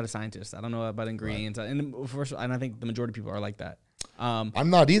know. I'm not a scientist. I don't know about ingredients. Right. And I think the majority of people are like that. I'm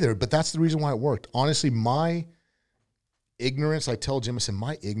not either, but that's the reason why it worked. Honestly, my ignorance, I tell Jim, I said,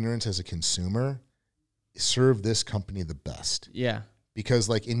 my ignorance as a consumer served this company the best. Yeah. Because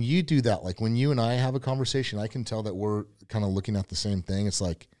like, and you do that, like when you and I have a conversation, I can tell that we're kind of looking at the same thing. It's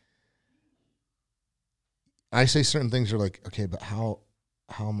like, I say certain things are like, okay, but how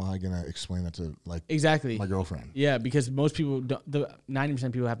am I going to explain that to like exactly my girlfriend? Yeah, because most people, 90%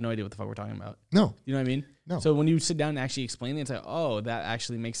 of people have no idea what the fuck we're talking about. No. You know what I mean? No. So when you sit down and actually explain it, it's like, oh, that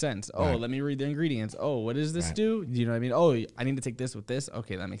actually makes sense. Oh, Right. let me read the ingredients. Oh, what does this Right. do? You know what I mean? Oh, I need to take this with this.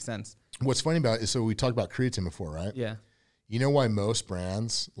 Okay, that makes sense. What's funny about it is, so we talked about creatine before, right? Yeah. You know why most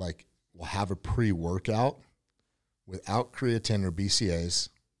brands like will have a pre-workout without creatine or BCAAs,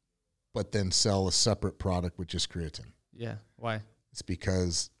 but then sell a separate product with just creatine? Yeah. Why? It's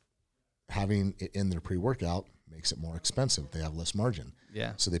because having it in their pre-workout makes it more expensive. They have less margin.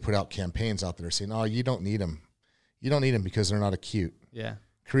 Yeah. So they put out campaigns out there saying, oh, you don't need them. You don't need them because they're not acute. Yeah.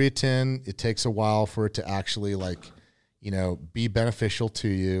 Creatine, it takes a while for it to actually be beneficial to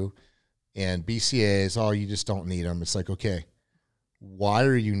you. And BCAAs, oh, you just don't need them. It's like, okay, why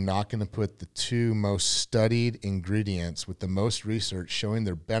are you not going to put the two most studied ingredients with the most research showing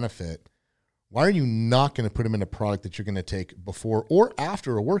their benefit? Why are you not going to put them in a product that you're going to take before or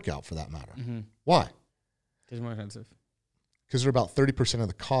after a workout for that matter? Mm-hmm. Why? Because it's more expensive. Because they're about 30% of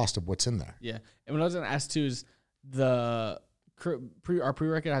the cost of what's in there. Yeah. And what I was going to ask too is our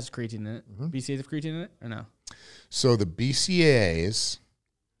pre-workout has creatine in it. Mm-hmm. BCAAs have creatine in it or no? So the BCAAs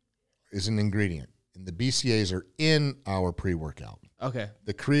is an ingredient, and the BCAAs are in our pre-workout. Okay.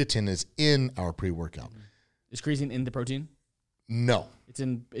 The creatine is in our pre-workout. Is creatine in the protein? No. It's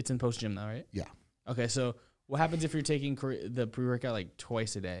in post gym though, right? Yeah. Okay, so what happens if you're taking the pre-workout like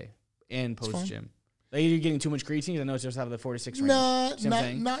twice a day and post gym? Like you're getting too much creatine? I know it's just out of the 4 to 6 range.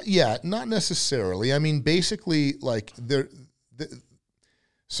 Not yet. Not necessarily. I mean, basically, like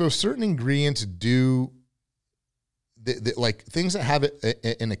so certain ingredients do. Like things that have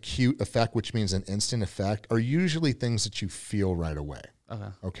an acute effect, which means an instant effect, are usually things that you feel right away.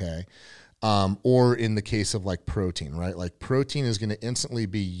 Okay. Or in the case of like protein, right? Like protein is going to instantly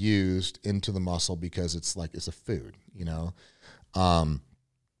be used into the muscle because it's a food, you know?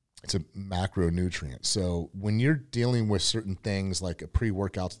 It's a macronutrient. So when you're dealing with certain things like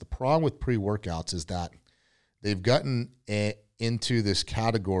pre-workouts, the problem with pre-workouts is that they've gotten into this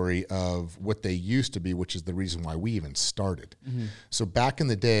category of what they used to be, which is the reason why we even started. Mm-hmm. So back in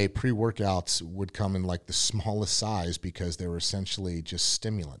the day, pre-workouts would come in like the smallest size because they were essentially just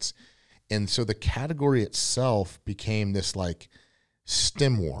stimulants. And so the category itself became this like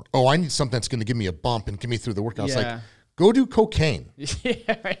stim war. Oh, I need something that's going to give me a bump and get me through the workout. It's like, go do cocaine.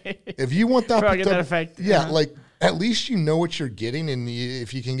 Yeah, right. If you want that, get that effect. Yeah, like at least you know what you're getting, and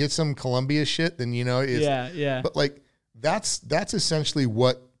if you can get some Columbia shit, then you know. Yeah. But like that's essentially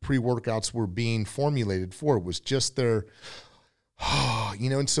what pre-workouts were being formulated for, was just their,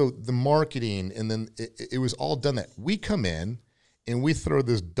 and so the marketing, and then it was all done that we come in and we throw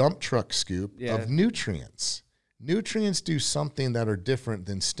this dump truck scoop of nutrients. Nutrients do something that are different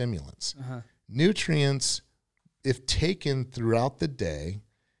than stimulants. Nutrients, if taken throughout the day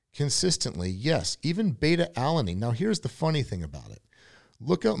consistently, yes, even beta-alanine. Now, here's the funny thing about it.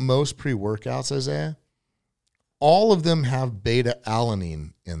 Look up most pre-workouts, Isaiah. All of them have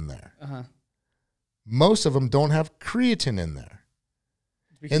beta-alanine in there. Most of them don't have creatine in there.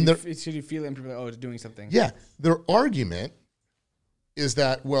 Because you feel it and people are like, oh, it's doing something. Yeah. Their argument is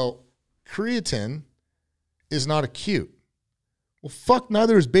that, well, creatine is not acute. Well, fuck,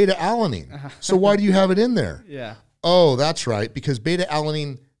 neither is beta-alanine. So why do you have it in there? Yeah. Oh, that's right, because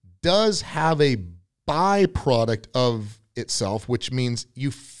beta-alanine does have a byproduct of itself, which means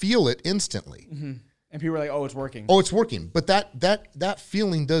you feel it instantly. Mm-hmm. And people are like, oh, it's working. Oh, it's working. But that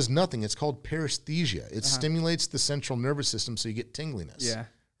feeling does nothing. It's called paresthesia. It stimulates the central nervous system so you get tingliness. Yeah.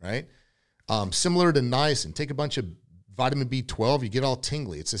 Right? Similar to niacin. Take a bunch of vitamin B12, you get all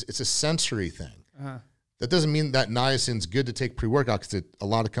tingly. It's a sensory thing. That doesn't mean that niacin's good to take pre-workout, because a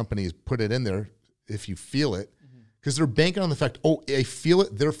lot of companies put it in there if you feel it, because they're banking on the fact, oh, I feel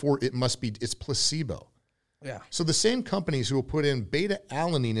it, therefore it's placebo. Yeah. So the same companies who will put in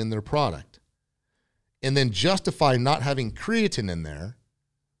beta-alanine in their product and then justify not having creatine in there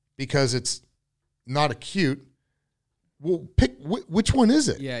because it's not acute, well, pick which one is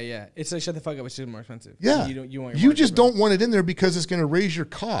it? Yeah. It's like, shut the fuck up, it's just more expensive. Yeah. You just don't want it in there because it's going to raise your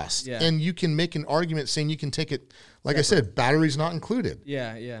cost. Yeah. And you can make an argument saying you can take it, like I said, batteries not included.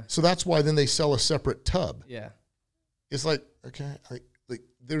 Yeah. So that's why then they sell a separate tub. Yeah. It's like, okay, like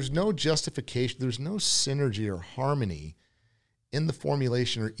there's no justification, there's no synergy or harmony in the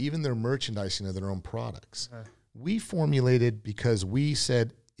formulation or even their merchandising of their own products. We formulated because we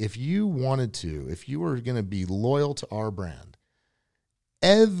said, if you wanted to, if you were going to be loyal to our brand,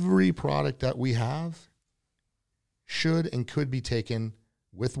 every product that we have should and could be taken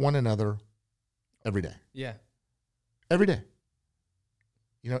with one another every day. Yeah. Every day.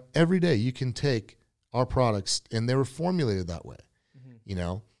 You know, every day you can take our products, and they were formulated that way. Mm-hmm. You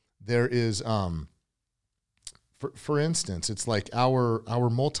know, there is, for instance, it's like our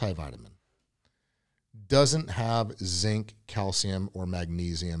multivitamin doesn't have zinc, calcium, or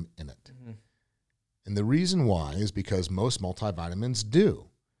magnesium in it. Mm-hmm. And the reason why is because most multivitamins do.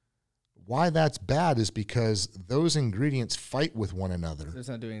 Why that's bad is because those ingredients fight with one another. So it's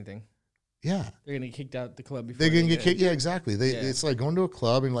not doing anything. Yeah. They're going to get kicked out the club before they're going to get kicked. Yeah, exactly. Yeah. It's like going to a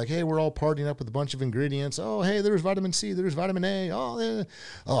club and like, hey, we're all partying up with a bunch of ingredients. Oh, hey, there's vitamin C, there's vitamin A.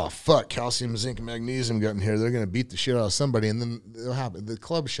 Oh, fuck, calcium, zinc, and magnesium got in here. They're going to beat the shit out of somebody, and then it'll happen. The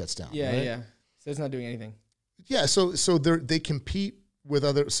club shuts down. Yeah, right? yeah. So it's not doing anything. Yeah, so they compete with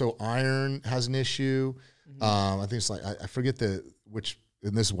other. So iron has an issue. Mm-hmm. I think it's like I forget which,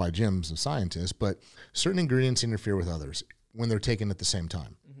 and this is why Jim's a scientist. But certain ingredients interfere with others when they're taken at the same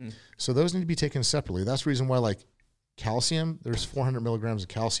time. Mm-hmm. So those need to be taken separately. That's the reason why, like calcium, there's 400 milligrams of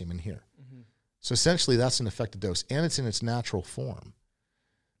calcium in here. Mm-hmm. So essentially, that's an effective dose, and it's in its natural form.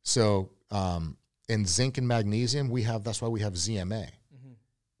 So in zinc and magnesium, that's why we have ZMA. Mm-hmm.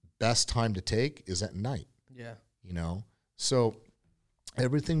 Best time to take is at night. Yeah. You know, so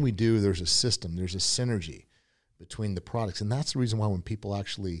everything we do, there's a system, there's a synergy between the products. And that's the reason why when people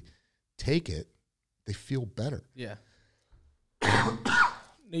actually take it, they feel better. Yeah.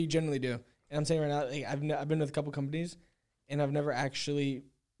 No, you generally do. And I'm saying right now, like, I've been with a couple companies, and I've never actually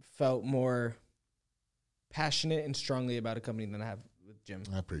felt more passionate and strongly about a company than I have with Jim.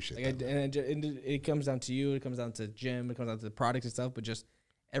 I appreciate that. And it comes down to you, it comes down to Jim, it comes down to the product itself, but just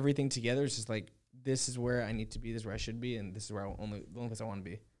everything together is just like, this is where I need to be, this is where I should be, and this is where the only place I want to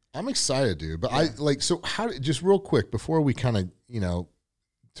be. I'm excited, dude. But yeah. So just real quick, before we kind of,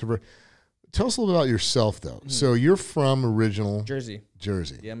 tell us a little bit about yourself, though. Mm-hmm. So you're from original Jersey.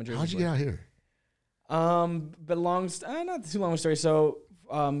 Yeah, I'm a Jersey. How'd you get out here? But not too long of a story. So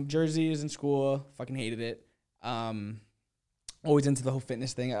Jersey is in school, fucking hated it. Always into the whole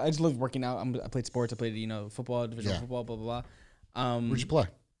fitness thing. I just loved working out. I played sports. I played, football, divisional football, blah, blah, blah. Where'd you play?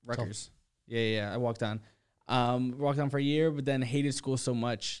 Rutgers. Yeah. I walked on. For a year, but then hated school so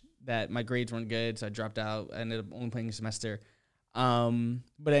much that my grades weren't good, so I dropped out. I ended up only playing a semester.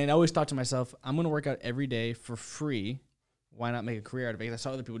 But I always thought to myself, I'm going to work out every day for free. Why not make a career out of it? Because I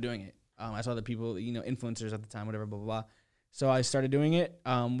saw other people doing it. I saw other people, influencers at the time, whatever, blah, blah, blah. So I started doing it.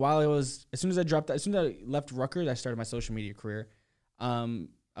 As soon as I left Rutgers, I started my social media career. I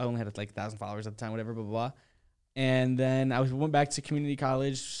only had like 1,000 followers at the time, whatever, blah, blah, blah. And then I went back to community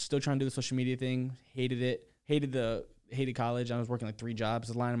college, still trying to do the social media thing. Hated it. Hated college. I was working like 3 jobs.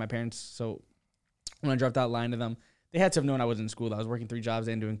 I was lying to my parents. So when I dropped out, lying to them, they had to have known I was in school. I was working 3 jobs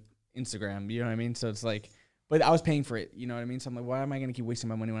and doing Instagram. You know what I mean? So it's like, but I was paying for it. You know what I mean? So I'm like, why am I going to keep wasting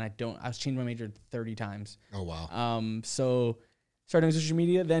my money when I don't? I was changing my major 30 times. Oh, wow. So started doing social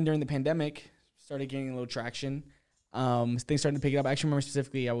media. Then during the pandemic, started getting a little traction. Things started to pick it up. I actually remember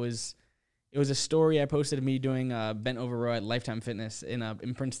specifically, it was a story I posted of me doing bent over row at Lifetime Fitness in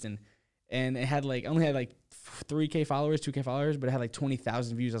Princeton. And it had I only had 3K followers, 2K followers, but it had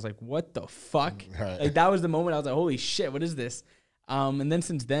 20,000 views. I was like, what the fuck? Right. That was the moment I was like, holy shit, what is this? And then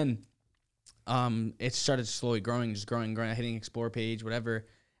since then, it started slowly growing, hitting explore page, whatever.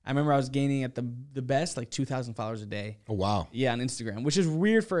 I remember I was gaining at the best 2,000 followers a day. Oh, wow. Yeah, on Instagram, which is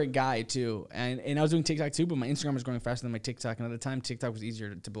weird for a guy too. And I was doing TikTok too, but my Instagram was growing faster than my TikTok. And at the time, TikTok was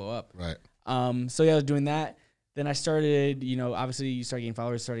easier to blow up. Right. So yeah, I was doing that. Then I started, obviously you start getting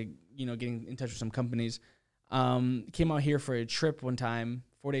followers, started, getting in touch with some companies. Came out here for a trip one time,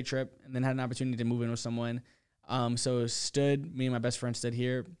 4-day trip, and then had an opportunity to move in with someone. So me and my best friend stood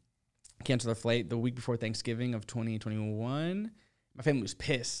here, canceled our flight the week before Thanksgiving of 2021. My family was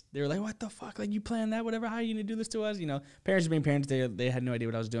pissed. They were like, what the fuck? You planned that, whatever? How are you going to do this to us? Parents being parents, they had no idea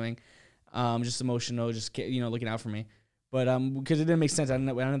what I was doing. Just emotional, just, looking out for me. But because it didn't make sense. I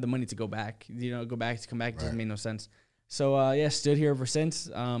don't have the money to go back. Come back. It doesn't make no sense. So, stood here ever since.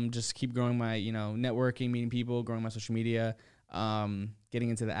 Just keep growing my, networking, meeting people, growing my social media, getting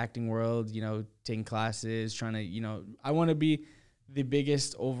into the acting world, taking classes, trying to, I want to be the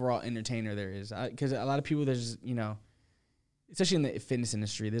biggest overall entertainer there is. Because a lot of people, there's, especially in the fitness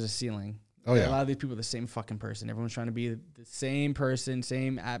industry, there's a ceiling. Oh, yeah. A lot of these people are the same fucking person. Everyone's trying to be the same person,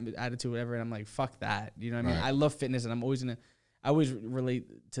 same attitude, whatever. And I'm like, fuck that. You know what I mean? Right. I love fitness, and I always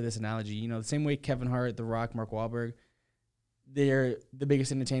relate to this analogy. The same way Kevin Hart, The Rock, Mark Wahlberg, they're the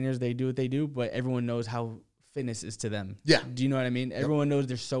biggest entertainers. They do what they do, but everyone knows how fitness is to them. Yeah. Do you know what I mean? Yep. Everyone knows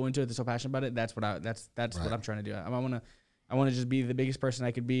they're so into it, they're so passionate about it. That's what what I'm trying to do. I want to just be the biggest person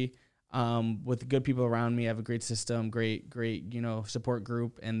I could be, with good people around me. I have a great system, great, support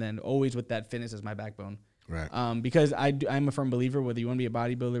group. And then always with that fitness as my backbone. Right. Because I'm a firm believer, whether you want to be a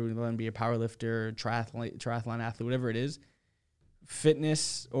bodybuilder, whether you want to be a power lifter, triathlon athlete, whatever it is,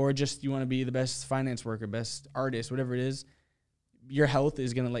 fitness, or just you want to be the best finance worker, best artist, whatever it is, your health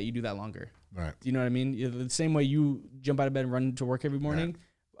is going to let you do that longer. Right. Do you know what I mean? The same way you jump out of bed and run to work every morning,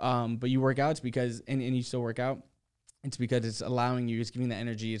 but you work out, it's because, and you still work out, it's because it's allowing you, it's giving that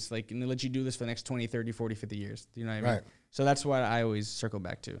energy. It's like, and it lets you do this for the next 20, 30, 40, 50 years. Do you know what I mean? Right. So that's what I always circle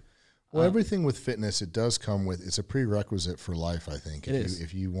back to. Well, everything with fitness, it does come with, it's a prerequisite for life, I think.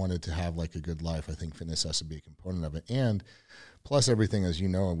 If you wanted to have like a good life, I think fitness has to be a component of it. And plus everything, as you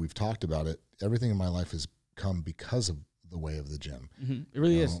know, and we've talked about it, everything in my life has come because of the way of the gym. Mm-hmm. It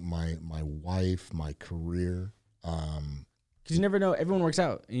really is. My wife, my career. Because you never know. Everyone works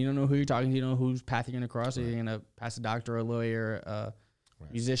out. And you don't know who you're talking to. You don't know whose path you're going to cross. Right. Are you going to pass a doctor, a lawyer, a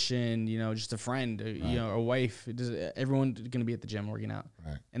musician, just a friend, a wife. Everyone's going to be at the gym working out.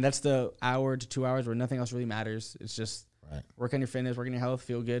 Right. And that's the hour to 2 hours where nothing else really matters. It's just work on your fitness, work on your health,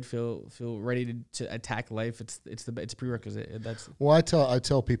 feel good, feel ready to attack life. It's a prerequisite. Well, I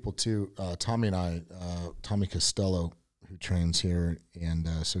tell people too. Tommy and I, Tommy Costello, who trains here, and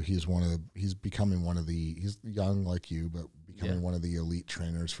so he's becoming one of the, he's young like you, but becoming one of the elite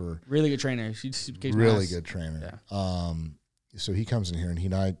trainers for really good trainer. Really good trainer. Yeah. So he comes in here, and he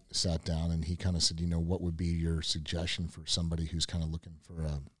and I sat down, and he kind of said, what would be your suggestion for somebody who's kind of looking for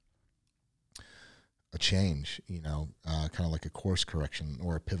a change, kind of like a course correction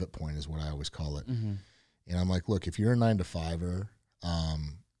or a pivot point is what I always call it. Mm-hmm. And I'm like, look, if you're a 9-to-5er,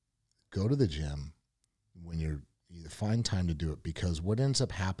 go to the gym when you're, either find time to do it, because what ends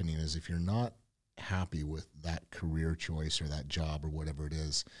up happening is if you're not happy with that career choice or that job or whatever it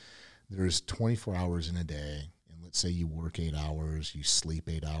is, there's 24 hours in a day, and let's say you work 8 hours, you sleep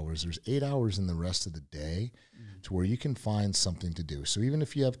 8 hours, there's 8 hours in the rest of the day to where you can find something to do. So even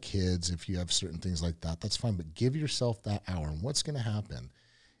if you have kids, if you have certain things like that, that's fine, but give yourself that hour. And what's going to happen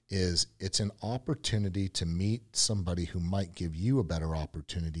is it's an opportunity to meet somebody who might give you a better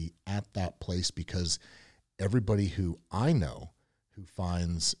opportunity at that place, because everybody who I know who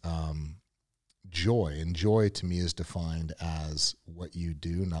finds joy, and joy to me is defined as what you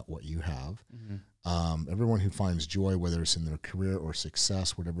do, not what you have. Mm-hmm. Everyone who finds joy, whether it's in their career or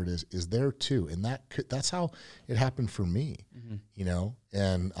success, whatever it is there too. And that's how it happened for me, and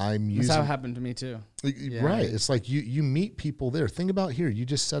that's how it happened to me too. Right. It's like you meet people there. Think about here. You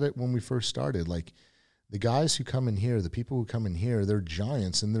just said it when we first started, like, the guys who come in here, the people who come in here, they're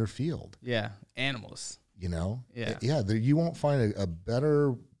giants in their field. Yeah. Animals. You won't find a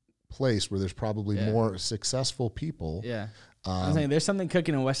better place where there's probably more successful people. Yeah. I'm saying there's something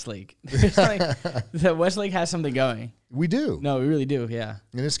cooking in Westlake. Westlake has something going. We do. No, we really do. Yeah.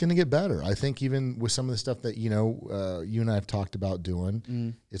 And it's going to get better. I think even with some of the stuff that, you and I have talked about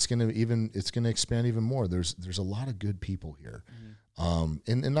doing, it's going to expand even more. There's a lot of good people here.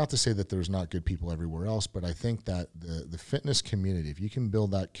 And not to say that there's not good people everywhere else, but I think that the fitness community, if you can build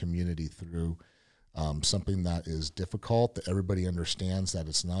that community through something that is difficult, that everybody understands that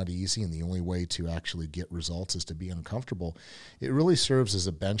it's not easy, and the only way to actually get results is to be uncomfortable, it really serves as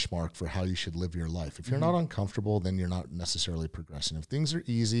a benchmark for how you should live your life. If you're not uncomfortable, then you're not necessarily progressing. If things are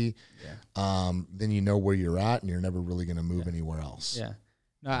easy, then you know where you're at, and you're never really going to move anywhere else. Yeah.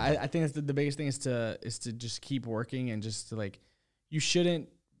 No, I think that's the biggest thing is to just keep working, and just to, like, you shouldn't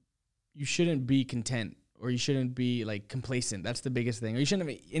be content, or you shouldn't be like complacent. That's the biggest thing. Or you shouldn't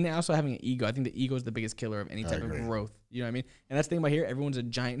have, and also having an ego. I think the ego is the biggest killer of any type of growth. You know what I mean? And that's the thing about here. Everyone's a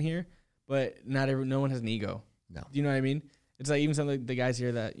giant here, but no one has an ego. No. Do you know what I mean? It's like even some of the guys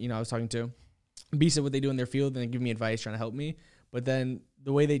here that, I was talking to, B said what they do in their field, and they give me advice, trying to help me. But then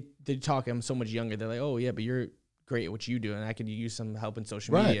the way they talk, I'm so much younger. They're like, oh yeah, but you're great at what you do, and I could use some help in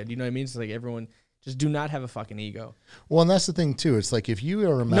social media. Do you know what I mean? It's like everyone. Just do not have a fucking ego. Well, and that's the thing too. It's like if you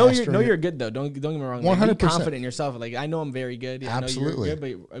are a master, you're good though. Don't get me wrong. 100%. Be confident in yourself. Like, I know I'm very good. Absolutely. I know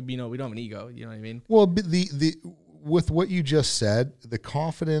you're good, but we don't have an ego. You know what I mean? Well, the with what you just said, the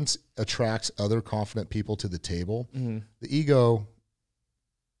confidence attracts other confident people to the table. Mm-hmm. The ego,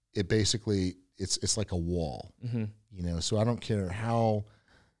 it basically it's like a wall. Mm-hmm. So I don't care how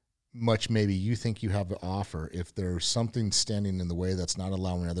much maybe you think you have to offer, if there's something standing in the way that's not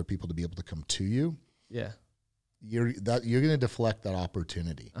allowing other people to be able to come to you, you're going to deflect that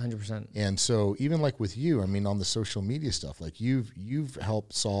opportunity 100%. And so even like with you, I mean, on the social media stuff, like you've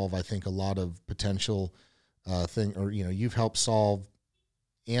helped solve, I think, a lot of potential you've helped solve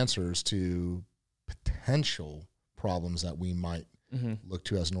answers to potential problems that we might look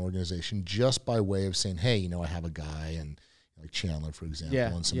to as an organization, just by way of saying, hey, I have a guy, and like Chandler, for example,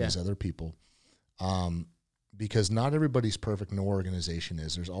 and some of these other people. Because not everybody's perfect, no organization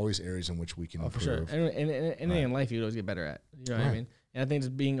is. There's always areas in which we can improve. For sure. And anything in life you always get better at. You know what I mean? And I think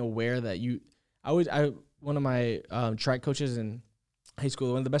just being aware that one of my track coaches in high school,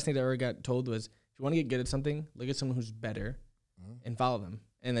 one of the best things I ever got told was, if you want to get good at something, look at someone who's better and follow them,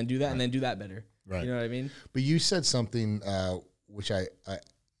 and then do that, and then do that better. Right. You know what I mean? But you said something which and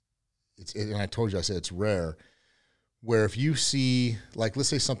I told you, I said it's rare, where if you see, like, let's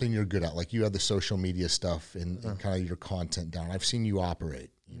say something you're good at, like you have the social media stuff and kind of your content down. I've seen you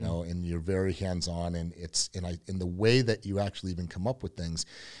operate, and you're very hands-on, and in the way that you actually even come up with things,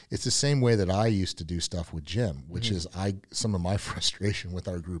 it's the same way that I used to do stuff with Jim, which is some of my frustration with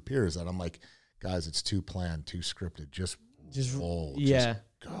our group here is that I'm like, guys, it's too planned, too scripted, just roll, just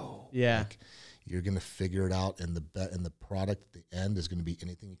go. Yeah. Like, you're going to figure it out, and the product at the end is going to be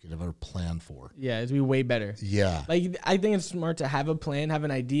anything you could ever plan for. Yeah, it's going to be way better. Yeah. Like, I think it's smart to have a plan, have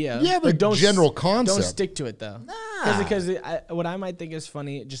an idea. Yeah, but don't general concept. Don't stick to it, though. Nah. Because what I might think is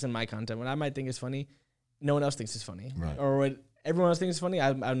funny, just in my content, what I might think is funny, no one else thinks is funny. Right. Or what everyone else thinks is funny,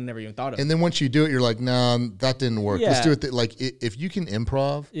 I've never even thought of. And then once you do it, you're like, nah, that didn't work. Let's do it. Like, if you can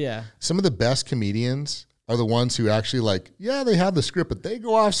improv, some of the best comedians are the ones who actually they have the script, but they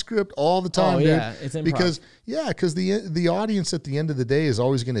go off script all the time, dude. It's improv. Because the audience at the end of the day is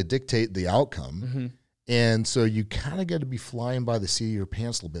always going to dictate the outcome. And so you kind of got to be flying by the seat of your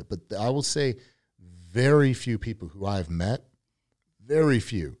pants a little bit. But I will say very few people who I've met, very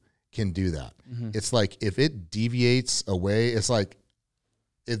few can do that. It's like, if it deviates away, it's like,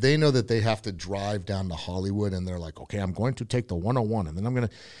 if they know that they have to drive down to Hollywood and they're like, okay, I'm going to take the 101 and then I'm going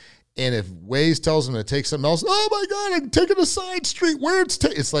to, and if Waze tells them to take something else, oh my God, I'm taking a side street where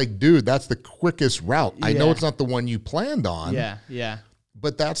it's like, dude, that's the quickest route. I know it's not the one you planned on. Yeah.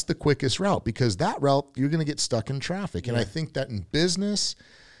 But that's the quickest route, because that route, you're going to get stuck in traffic. And I think that in business,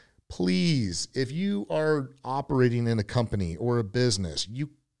 please, if you are operating in a company or a business,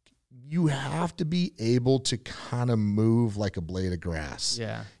 you have to be able to kind of move like a blade of grass.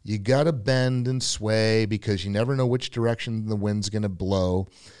 Yeah. You got to bend and sway, because you never know which direction the wind's going to blow.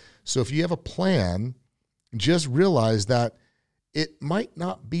 So if you have a plan, just realize that it might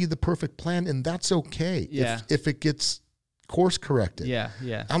not be the perfect plan, and that's okay. Yeah. If it gets course corrected. Yeah.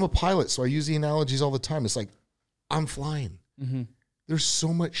 I'm a pilot, so I use the analogies all the time. It's like, I'm flying. There's so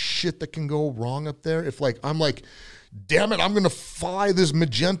much shit that can go wrong up there. If I'm like, damn it, I'm going to fly this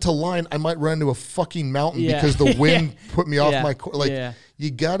magenta line, I might run into a fucking mountain because the wind put me off my course. You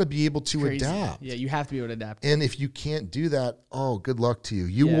got to be able to adapt. Yeah, you have to be able to adapt. And if you can't do that, good luck to you.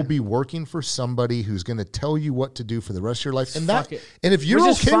 You will be working for somebody who's going to tell you what to do for the rest of your life. And if you're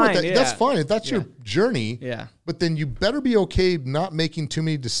okay with that, that's fine. If that's your journey. Yeah. But then you better be okay not making too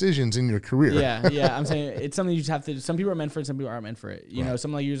many decisions in your career. Yeah. I'm saying it's something you just have to. Some people are meant for it. Some people aren't meant for it. You know,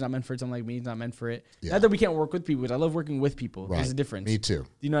 someone like you is not meant for it. Someone like me is not meant for it. Yeah. Not that we can't work with people, because I love working with people. Right. There's a difference. Me too.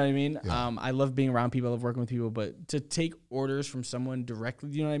 You know what I mean? Yeah. I love being around people. I love working with people. But to take orders from someone directly,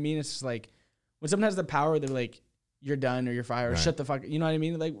 you know what I mean? It's just like, when someone has the power, they're like, you're done, or you're fired, or shut the fuck. You know what I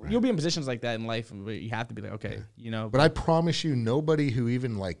mean? Like, you'll be in positions like that in life, but you have to be like, okay, you know. But I promise you, nobody who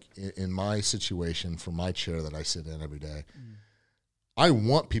even in my situation, from my chair that I sit in every day, I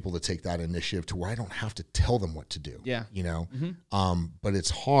want people to take that initiative to where I don't have to tell them what to do. Yeah. You know? But it's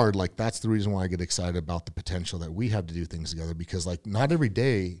hard. Like, that's the reason why I get excited about the potential that we have to do things together, because not every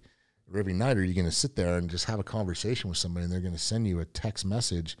day or every night are you going to sit there and just have a conversation with somebody, and they're going to send you a text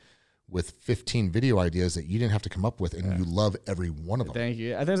message with 15 video ideas that you didn't have to come up with, and you love every one of them. Thank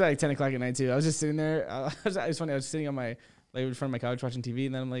you. I think it was like 10 o'clock at night too. I was just sitting there. It was funny. I was sitting on my in front of my couch watching TV,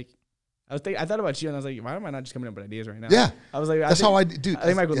 and then I'm like, I thought about you, and I was like, why am I not just coming up with ideas right now? Yeah. I was like, that's how I do. I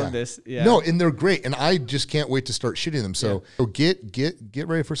think Mike would love this. Yeah. No, and they're great, and I just can't wait to start shooting them. So get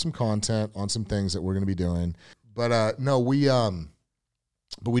ready for some content on some things that we're going to be doing. But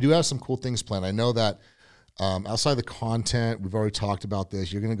but we do have some cool things planned. I know that outside the content, we've already talked about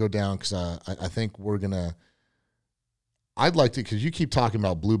this. You're going to go down, because I think we're going to – I'd like to – because you keep talking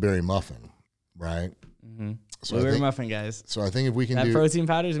about blueberry muffin, right? So blueberry muffin, guys. So I think if we can that protein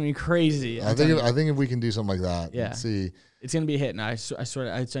powder is going to be crazy. I think if we can do something like that. Yeah. See. It's going to be a hit. And I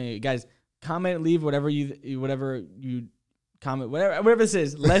swear, I tell you, guys, comment, leave whatever you comment, whatever this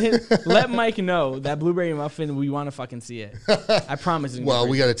is. Let Mike know that blueberry muffin. We want to fucking see it. I promise. Well,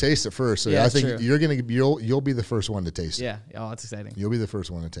 we got to taste it first. So I think you'll be the first one to taste it. Yeah. Oh, that's exciting. You'll be the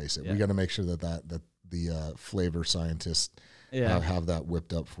first one to taste it. Yeah. We got to make sure that the flavor scientists have that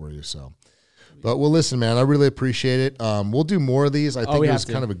whipped up for you. So, But well, listen, man, I really appreciate it. We'll do more of these. I think it was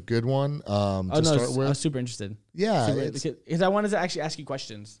kind of a good one to start with. I was super interested. Yeah. Because I wanted to actually ask you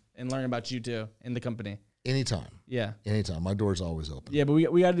questions and learn about you too in the company. Anytime. Yeah. Anytime. My door's always open. Yeah, but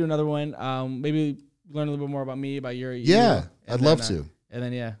we got to do another one. Maybe learn a little bit more about me, about your. Yeah, I'd love to. And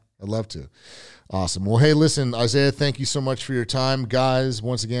then, yeah. I'd love to. Awesome. Well, hey, listen, Isaiah, thank you so much for your time. Guys,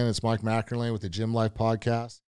 once again, it's Mike McErlane with the Gym Life Podcast.